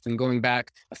old. It's been going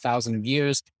back 1,000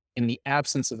 years. In the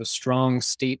absence of a strong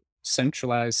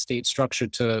centralized state structure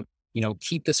to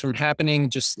keep this from happening,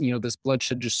 just, this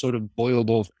bloodshed just sort of boiled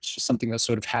over. It's just something that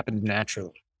sort of happened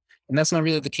naturally. And that's not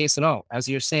really the case at all. As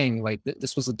you're saying, like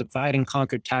this was a divide and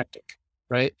conquer tactic,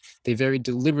 right? They very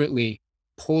deliberately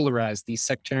polarized these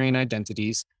sectarian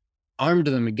identities, armed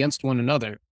them against one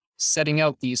another, setting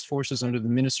out these forces under the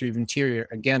Ministry of Interior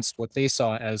against what they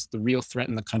saw as the real threat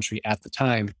in the country at the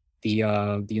time, the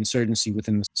insurgency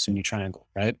within the Sunni Triangle,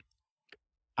 right?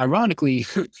 Ironically,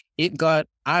 it got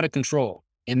out of control.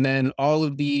 And then all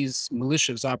of these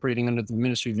militias operating under the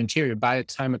Ministry of Interior, by the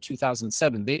time of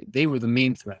 2007, they were the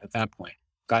main threat at that point,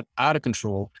 got out of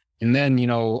control. And then,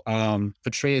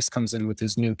 Petraeus comes in with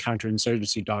his new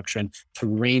counterinsurgency doctrine to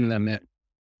rein them in,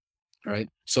 right?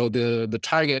 So the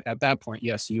target at that point,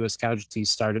 yes, U.S.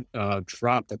 casualties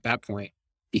dropped at that point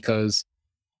because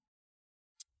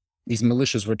these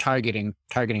militias were targeting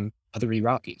other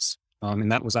Iraqis,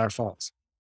 and that was our fault.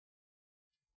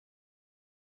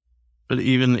 But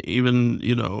even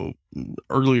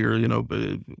earlier, but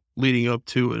leading up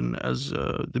to and as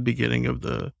the beginning of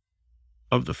the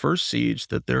first siege,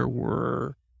 that there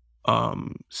were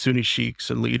Sunni sheikhs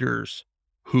and leaders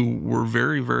who were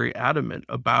very, very adamant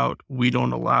about we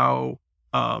don't allow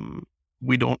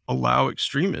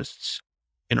extremists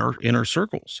in our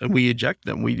circles, and we eject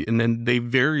them. And then they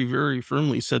very, very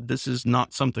firmly said this is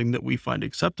not something that we find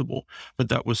acceptable. But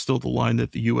that was still the line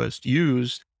that the U.S.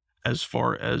 used as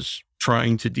far as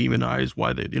trying to demonize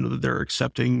why they're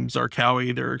accepting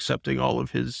Zarqawi, they're accepting all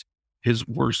of his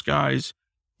worst guys.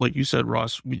 Like you said,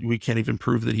 Ross, we can't even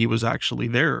prove that he was actually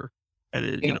there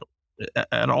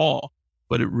at all.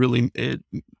 But it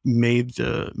made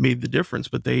the difference.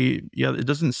 But it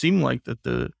doesn't seem like that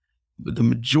the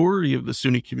majority of the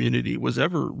Sunni community was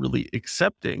ever really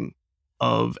accepting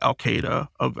of Al-Qaeda,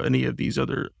 of any of these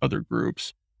other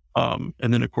groups. And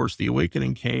then of course the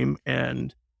awakening came,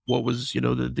 and what was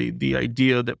the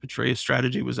idea that Petraeus'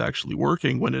 strategy was actually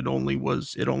working when it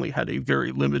only had a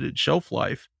very limited shelf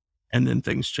life, and then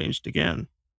things changed again.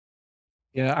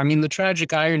 Yeah, I mean, the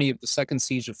tragic irony of the second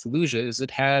siege of Fallujah is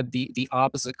it had the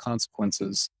opposite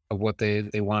consequences of what they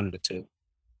wanted it to.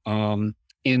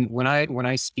 And when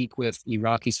I speak with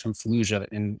Iraqis from Fallujah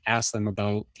and ask them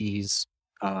about these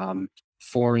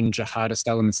foreign jihadist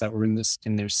elements that were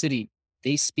in their city,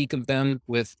 they speak of them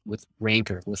with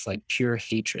rancor, with like pure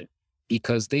hatred,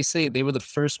 because they say they were the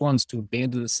first ones to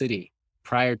abandon the city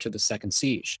prior to the second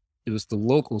siege. It was the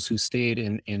locals who stayed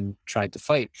and tried to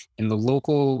fight, and the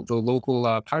local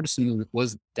partisan movement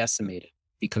was decimated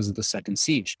because of the second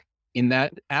siege. In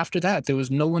that, after that, there was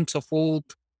no one to hold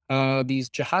these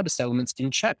jihadist elements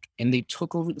in check, and they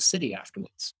took over the city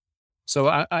afterwards.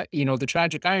 So the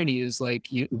tragic irony is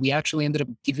we actually ended up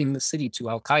giving the city to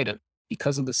Al-Qaeda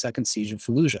because of the second siege of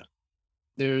Fallujah.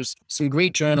 There's some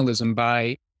great journalism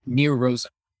by Nir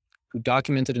Rosen, who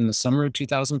documented in the summer of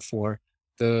 2004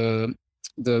 the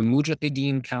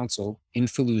Mujahideen Council in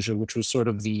Fallujah, which was sort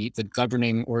of the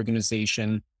governing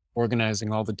organization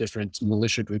organizing all the different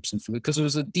militia groups in Fallujah, because it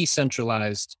was a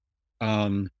decentralized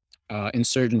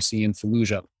insurgency in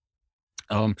Fallujah,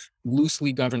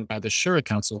 loosely governed by the Shura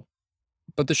Council.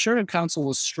 But the Shura Council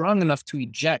was strong enough to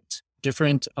eject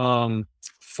different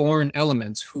foreign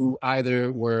elements who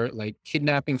either were like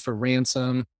kidnapping for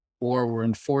ransom or were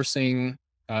enforcing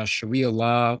Sharia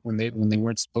law when they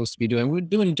weren't supposed to be doing. We were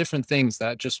doing different things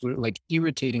that just were like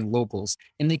irritating locals,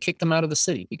 and they kicked them out of the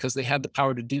city because they had the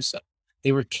power to do so.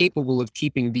 They were capable of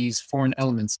keeping these foreign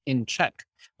elements in check.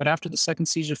 But after the second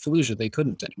siege of Fallujah, they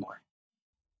couldn't anymore.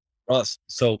 Ross,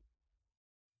 so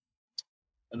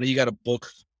I know you got a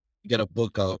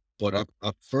book out, but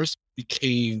I first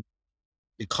became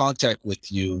in contact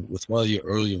with you with one of your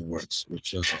earlier works,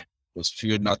 which was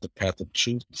Fear Not the Path of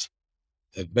Truth,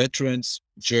 A Veteran's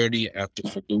Journey After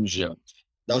Fallujah.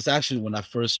 That was actually when I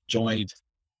first joined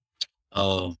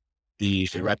the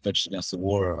Iraq Veterans Against the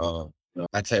War,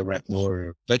 anti-Iraq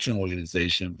war veteran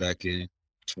organization back in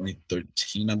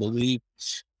 2013, I believe.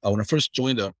 When I first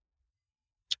joined her,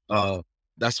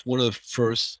 that's one of the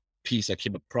first piece I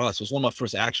came across. It was one of my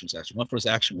first actions, actually. My first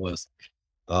action was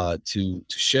to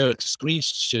screen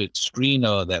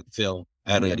that film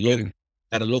at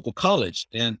a local college,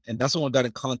 and that's when I got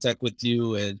in contact with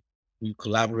you, and we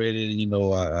collaborated. And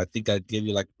I think I gave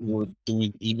you, like, we were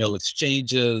doing email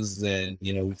exchanges, and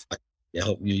you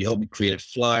helped me create a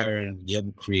flyer, and you helped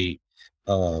me create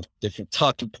different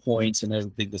talking points and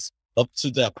everything. This Up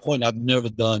to that point, I've never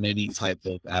done any type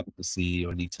of advocacy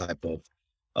or any type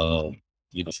of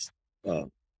you know uh,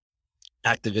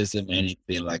 activism,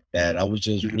 anything like that. I was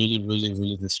just really, really,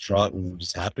 really distraught when it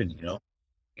just happened.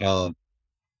 Um,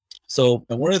 so,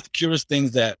 and one of the curious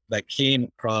things that came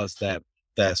across that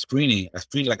screening, I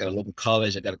screened like at a local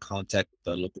college. I got a contact with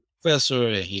the local professor,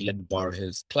 and he let me borrow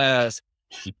his class.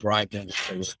 He bribed him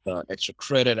with extra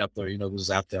credit after, it was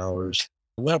after hours.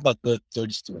 We had about good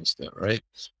 30 students there, right?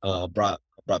 Brought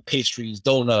pastries,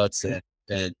 donuts, and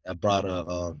I brought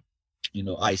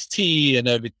iced tea and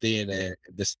everything, and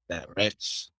this and that, right?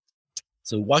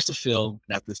 So we watched the film,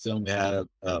 and after the film, we had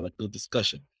a good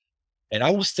discussion. And I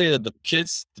would say that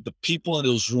the people in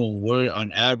those rooms were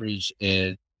on average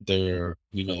in their,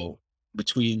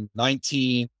 between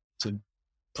 19 to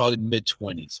probably mid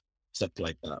 20s, something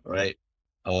like that, right?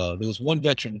 There was one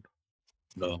veteran,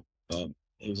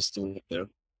 he was a student there.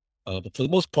 But for the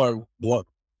most part,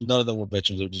 none of them were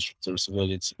veterans. They were just sort of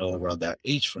civilians, around that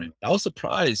age frame. I was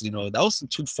surprised, that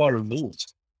wasn't too far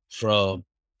removed from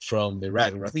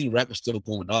Iraq. I think Iraq was still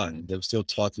going on. They were still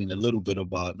talking a little bit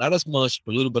about, not as much,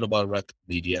 but a little bit about Iraq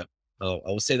media. I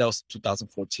would say that was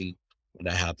 2014 when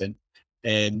that happened.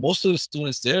 And most of the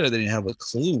students there, they didn't have a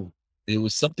clue. It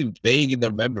was something vague in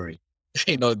their memory.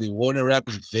 The war in Iraq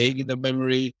was vague in their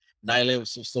memory. 9/11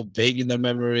 was so vague in their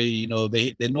memory.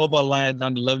 They know about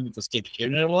 9/11 because they kept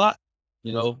hearing it a lot,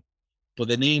 but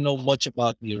they didn't know much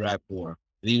about the Iraq war.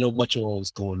 They didn't know much of what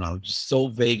was going on. It was just so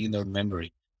vague in their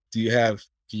memory. Can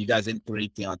you guys input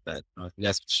anything on that? You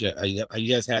guys share,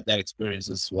 you guys had that experience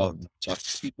as well? Talk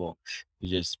to people, you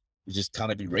just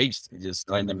kind of erased. You just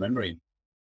got in their memory.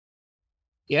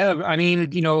 Yeah, I mean,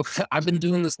 I've been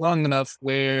doing this long enough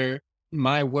where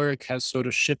my work has sort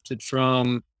of shifted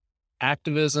from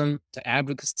activism to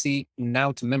advocacy,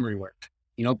 now to memory work,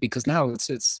 because now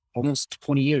it's almost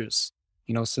 20 years,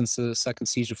 since the second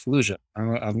siege of Fallujah.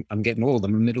 I'm getting old.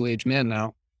 I'm a middle-aged man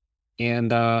now.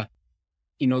 And, the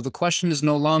question is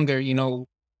no longer,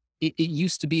 it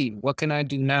used to be, what can I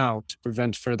do now to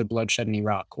prevent further bloodshed in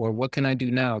Iraq? Or what can I do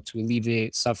now to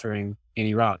alleviate suffering in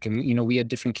Iraq? And, we had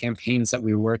different campaigns that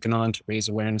we were working on to raise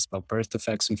awareness about birth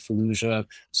defects in Fallujah,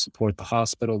 support the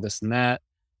hospital, this and that.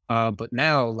 But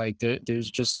now, like,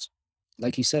 there's just,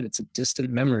 like you said, it's a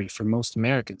distant memory for most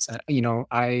Americans.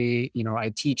 I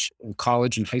teach in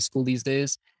college and high school these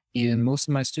days, and most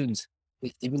of my students,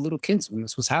 they were little kids when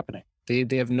this was happening.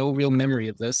 They have no real memory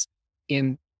of this.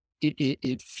 And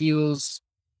it feels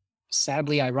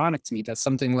sadly ironic to me that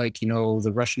something like,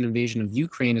 the Russian invasion of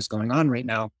Ukraine is going on right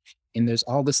now. And there's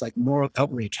all this like moral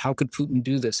outrage. How could Putin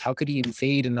do this? How could he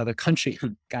invade another country?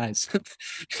 Guys,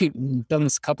 we've done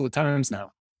this a couple of times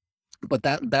now. But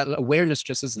that awareness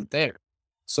just isn't there.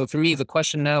 So for me, the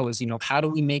question now is, how do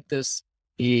we make this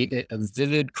a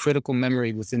vivid, critical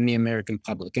memory within the American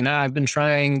public? And I've been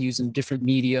trying using different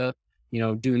media,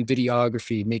 doing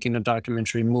videography, making a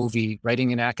documentary movie,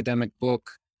 writing an academic book.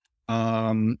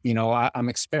 I'm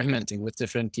experimenting with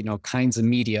different, kinds of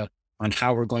media on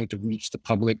how we're going to reach the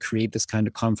public, create this kind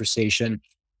of conversation,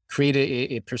 create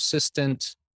a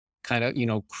persistent kind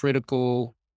of,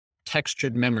 critical,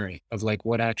 textured memory of like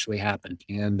what actually happened.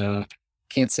 And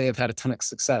can't say I've had a ton of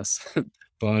success,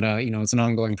 but it's an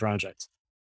ongoing project.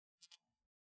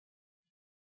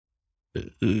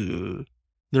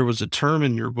 There was a term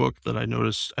in your book that I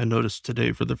noticed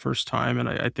today for the first time, and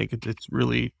I think it's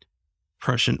really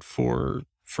prescient for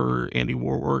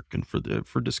anti-war work and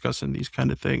for discussing these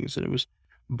kind of things. And it was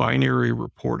binary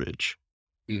reportage.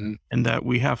 Mm-hmm. And that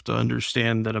we have to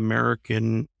understand that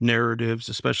American narratives,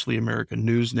 especially American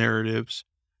news narratives,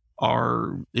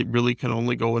 it really can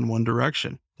only go in one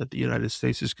direction, that the United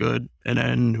States is good and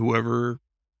then whoever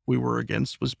we were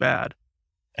against was bad.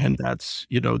 And that's,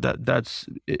 that's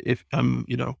if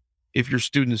if your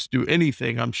students do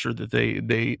anything, I'm sure that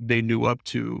they knew up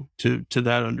to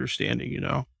that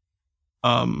understanding,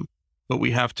 but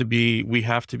we have to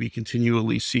be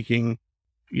continually seeking,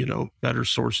 better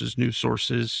sources, new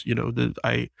sources, that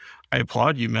I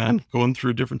applaud you, man, going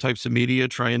through different types of media,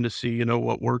 trying to see,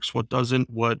 what works, what doesn't,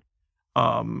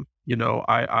 I've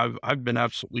been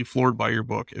absolutely floored by your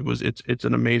book. It's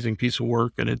an amazing piece of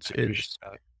work, and it's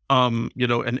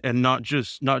and not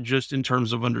just in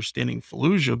terms of understanding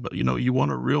Fallujah, but you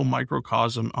want a real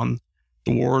microcosm on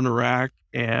the war in Iraq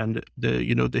and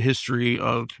the history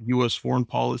of U.S. foreign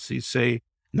policy, say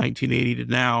 1980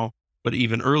 to now, but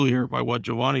even earlier by what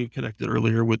Giovanni connected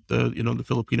earlier with the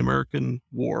Philippine American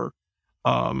War,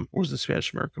 or was the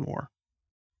Spanish American War?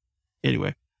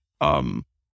 Anyway,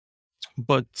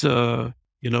 but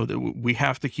we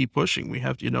have to keep pushing. We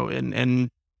have to,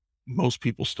 and most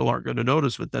people still aren't going to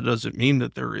notice, but that doesn't mean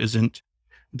that there isn't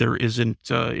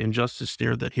injustice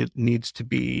there that needs to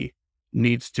be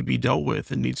dealt with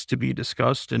and needs to be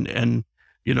discussed. And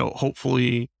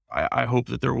hopefully, I hope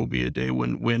that there will be a day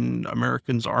when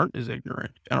Americans aren't as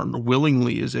ignorant, aren't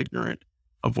willingly as ignorant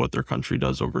of what their country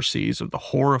does overseas, of the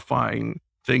horrifying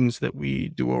things that we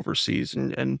do overseas,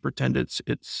 and pretend it's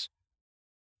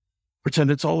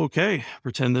all okay.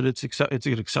 Pretend that it's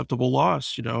an acceptable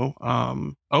loss, we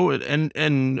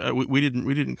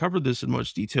didn't cover this in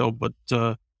much detail, but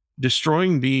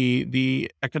destroying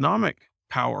the economic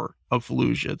power of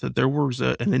Fallujah, that there was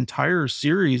an entire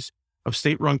series of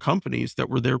state-run companies that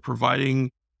were there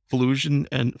providing Fallujah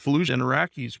and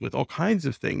Iraqis with all kinds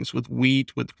of things, with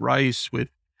wheat, with rice, with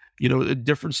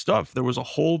different stuff. There was a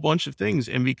whole bunch of things,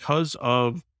 and because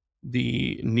of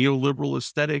the neoliberal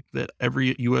aesthetic that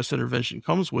every U.S. intervention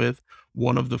comes with,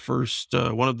 one of those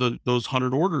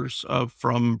 100 orders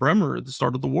from Bremer at the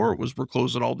start of the war was, we're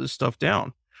closing all this stuff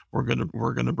down. We're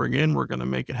gonna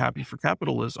make it happy for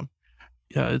capitalism.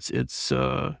 Yeah, it's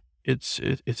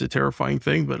a terrifying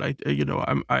thing, but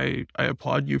I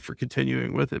applaud you for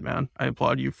continuing with it, man. I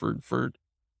applaud you for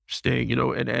staying,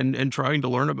 and trying to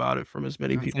learn about it from as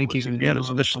many people Thank as you. you can,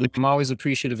 especially. I'm always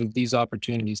appreciative of these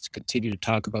opportunities to continue to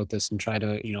talk about this and try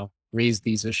to, raise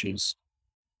these issues.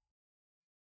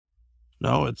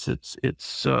 No, it's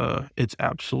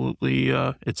absolutely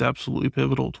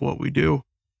pivotal to what we do.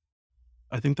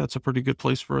 I think that's a pretty good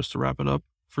place for us to wrap it up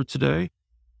for today.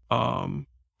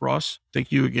 Ross,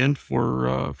 thank you again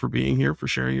for being here, for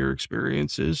sharing your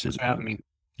experiences and having me.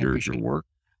 your work.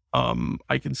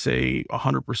 I can say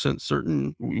 100%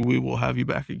 certain we will have you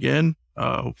back again,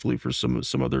 hopefully for some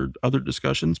other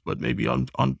discussions, but maybe on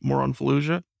more on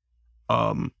Fallujah.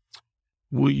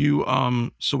 Will you,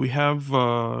 so you have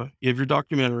your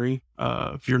documentary,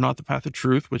 Fear Not: The Path of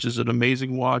Truth, which is an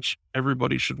amazing watch.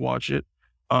 Everybody should watch it.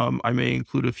 I may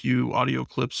include a few audio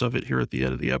clips of it here at the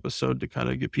end of the episode to kind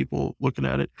of get people looking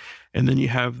at it. And then you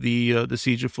have the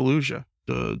Siege of Fallujah,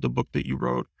 the book that you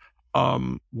wrote.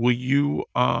 Will you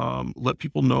let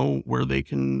people know where they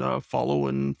can follow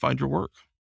and find your work?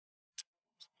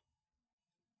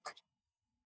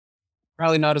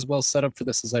 Probably not as well set up for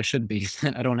this as I should be.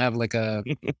 I don't have like a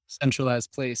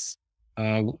centralized place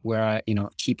where I,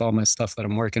 keep all my stuff that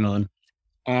I'm working on.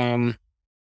 I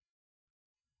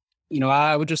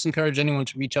would just encourage anyone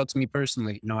to reach out to me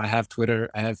personally. I have Twitter,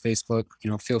 I have Facebook,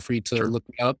 feel free to look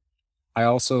me up. I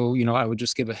also, I would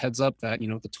just give a heads up that, the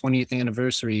 20th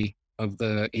anniversary of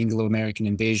the Anglo-American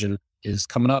invasion is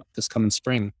coming up this coming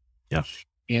spring. Yeah.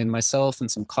 And myself and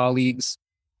some colleagues,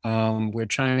 we're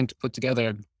trying to put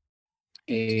together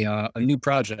a new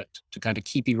project to kind of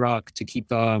keep Iraq, to keep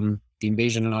the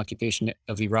invasion and occupation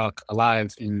of Iraq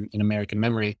alive in American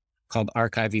memory, called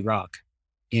Archive Iraq.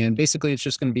 And basically, it's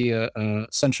just going to be a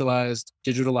centralized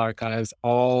digital archive,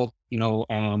 all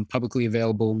publicly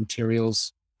available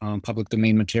materials, public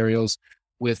domain materials,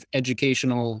 with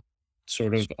educational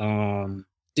sort of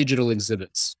digital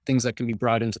exhibits, things that can be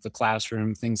brought into the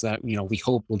classroom, things that we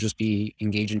hope will just be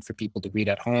engaging for people to read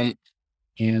at home.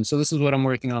 And so this is what I'm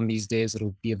working on these days.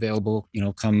 It'll be available,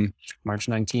 come March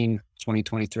 19,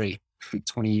 2023,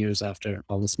 20 years after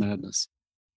all this madness.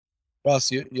 Ross,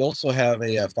 you also have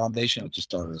a foundation that you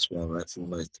started as well, right? For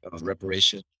like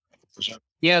reparation.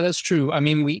 Yeah, that's true. I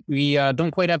mean, we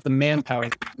don't quite have the manpower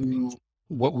to do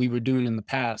what we were doing in the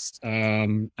past.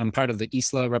 I'm part of the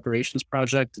Isla Reparations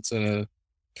Project. It's a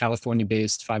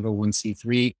California-based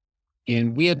 501c3.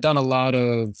 And we had done a lot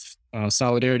of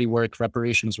solidarity work,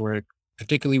 reparations work,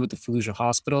 particularly with the Fallujah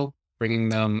Hospital, bringing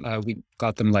them, we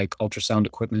got them like ultrasound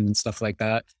equipment and stuff like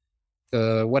that.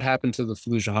 What happened to the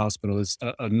Fallujah Hospital is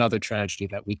another tragedy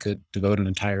that we could devote an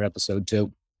entire episode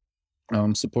to,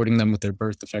 supporting them with their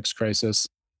birth defects crisis.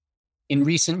 In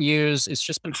recent years, it's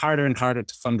just been harder and harder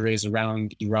to fundraise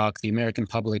around Iraq. The American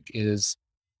public is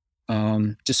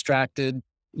distracted,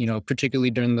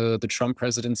 particularly during the Trump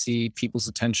presidency. People's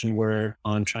attention were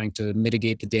on trying to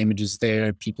mitigate the damages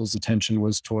there. People's attention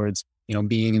was towards,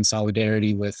 being in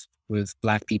solidarity with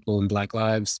Black people and Black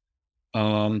lives.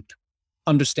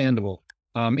 Understandable.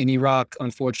 in Iraq,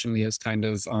 unfortunately, has kind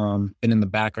of been in the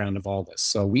background of all this.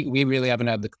 So we really haven't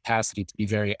had the capacity to be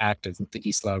very active with the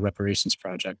Isla Reparations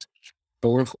Project. But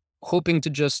we're hoping to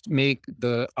just make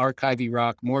the Archive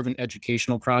Iraq more of an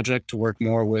educational project to work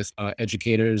more with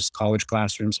educators, college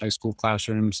classrooms, high school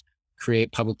classrooms,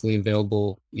 create publicly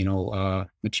available,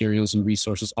 materials and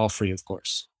resources, all free, of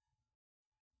course.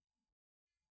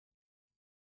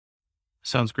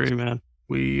 Sounds great, man.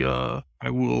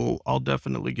 I'll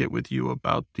definitely get with you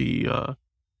about the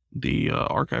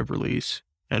archive release,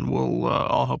 and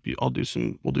I'll help you. We'll do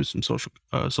some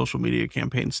social media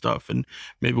campaign stuff, and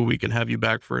maybe we can have you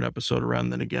back for an episode around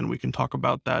then again. We can talk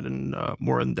about that in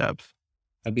more in depth.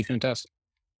 That'd be fantastic.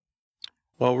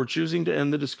 While we're choosing to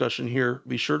end the discussion here,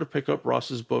 be sure to pick up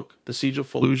Ross's book, The Siege of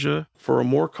Fallujah, for a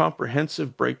more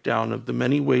comprehensive breakdown of the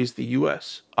many ways the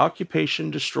U.S. occupation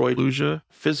destroyed Fallujah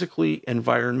physically,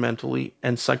 environmentally,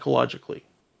 and psychologically.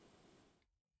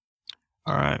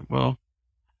 All right, well,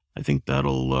 I think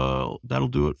that'll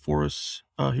do it for us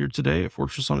here today at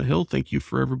Fortress on a Hill. Thank you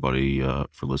for everybody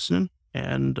for listening,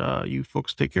 and you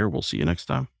folks take care. We'll see you next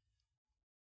time.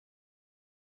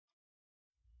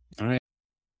 All right.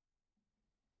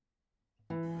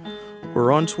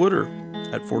 We're on Twitter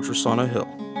at Fortress on a Hill,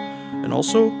 and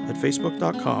also at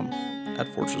Facebook.com at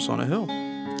Fortress on a Hill.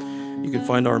 You can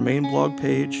find our main blog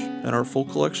page and our full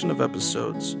collection of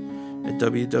episodes at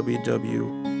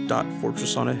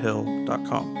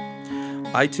www.fortressonahill.com.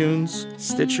 iTunes,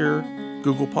 Stitcher,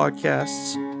 Google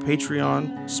Podcasts,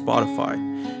 Patreon, Spotify.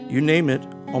 You name it,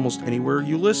 almost anywhere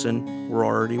you listen, we're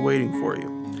already waiting for you.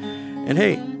 And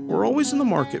hey, we're always in the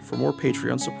market for more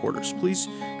Patreon supporters. Please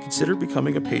consider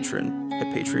becoming a patron at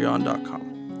patreon.com.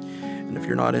 And if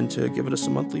you're not into giving us a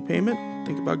monthly payment,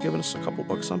 think about giving us a couple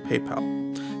bucks on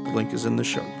PayPal. The link is in the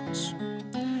show notes.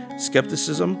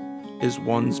 Skepticism is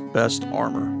one's best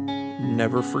armor.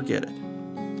 Never forget it.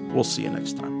 We'll see you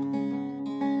next time.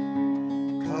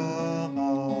 Come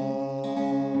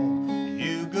on,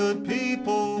 you good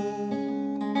people,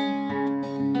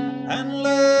 and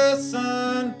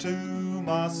listen to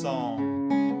my song.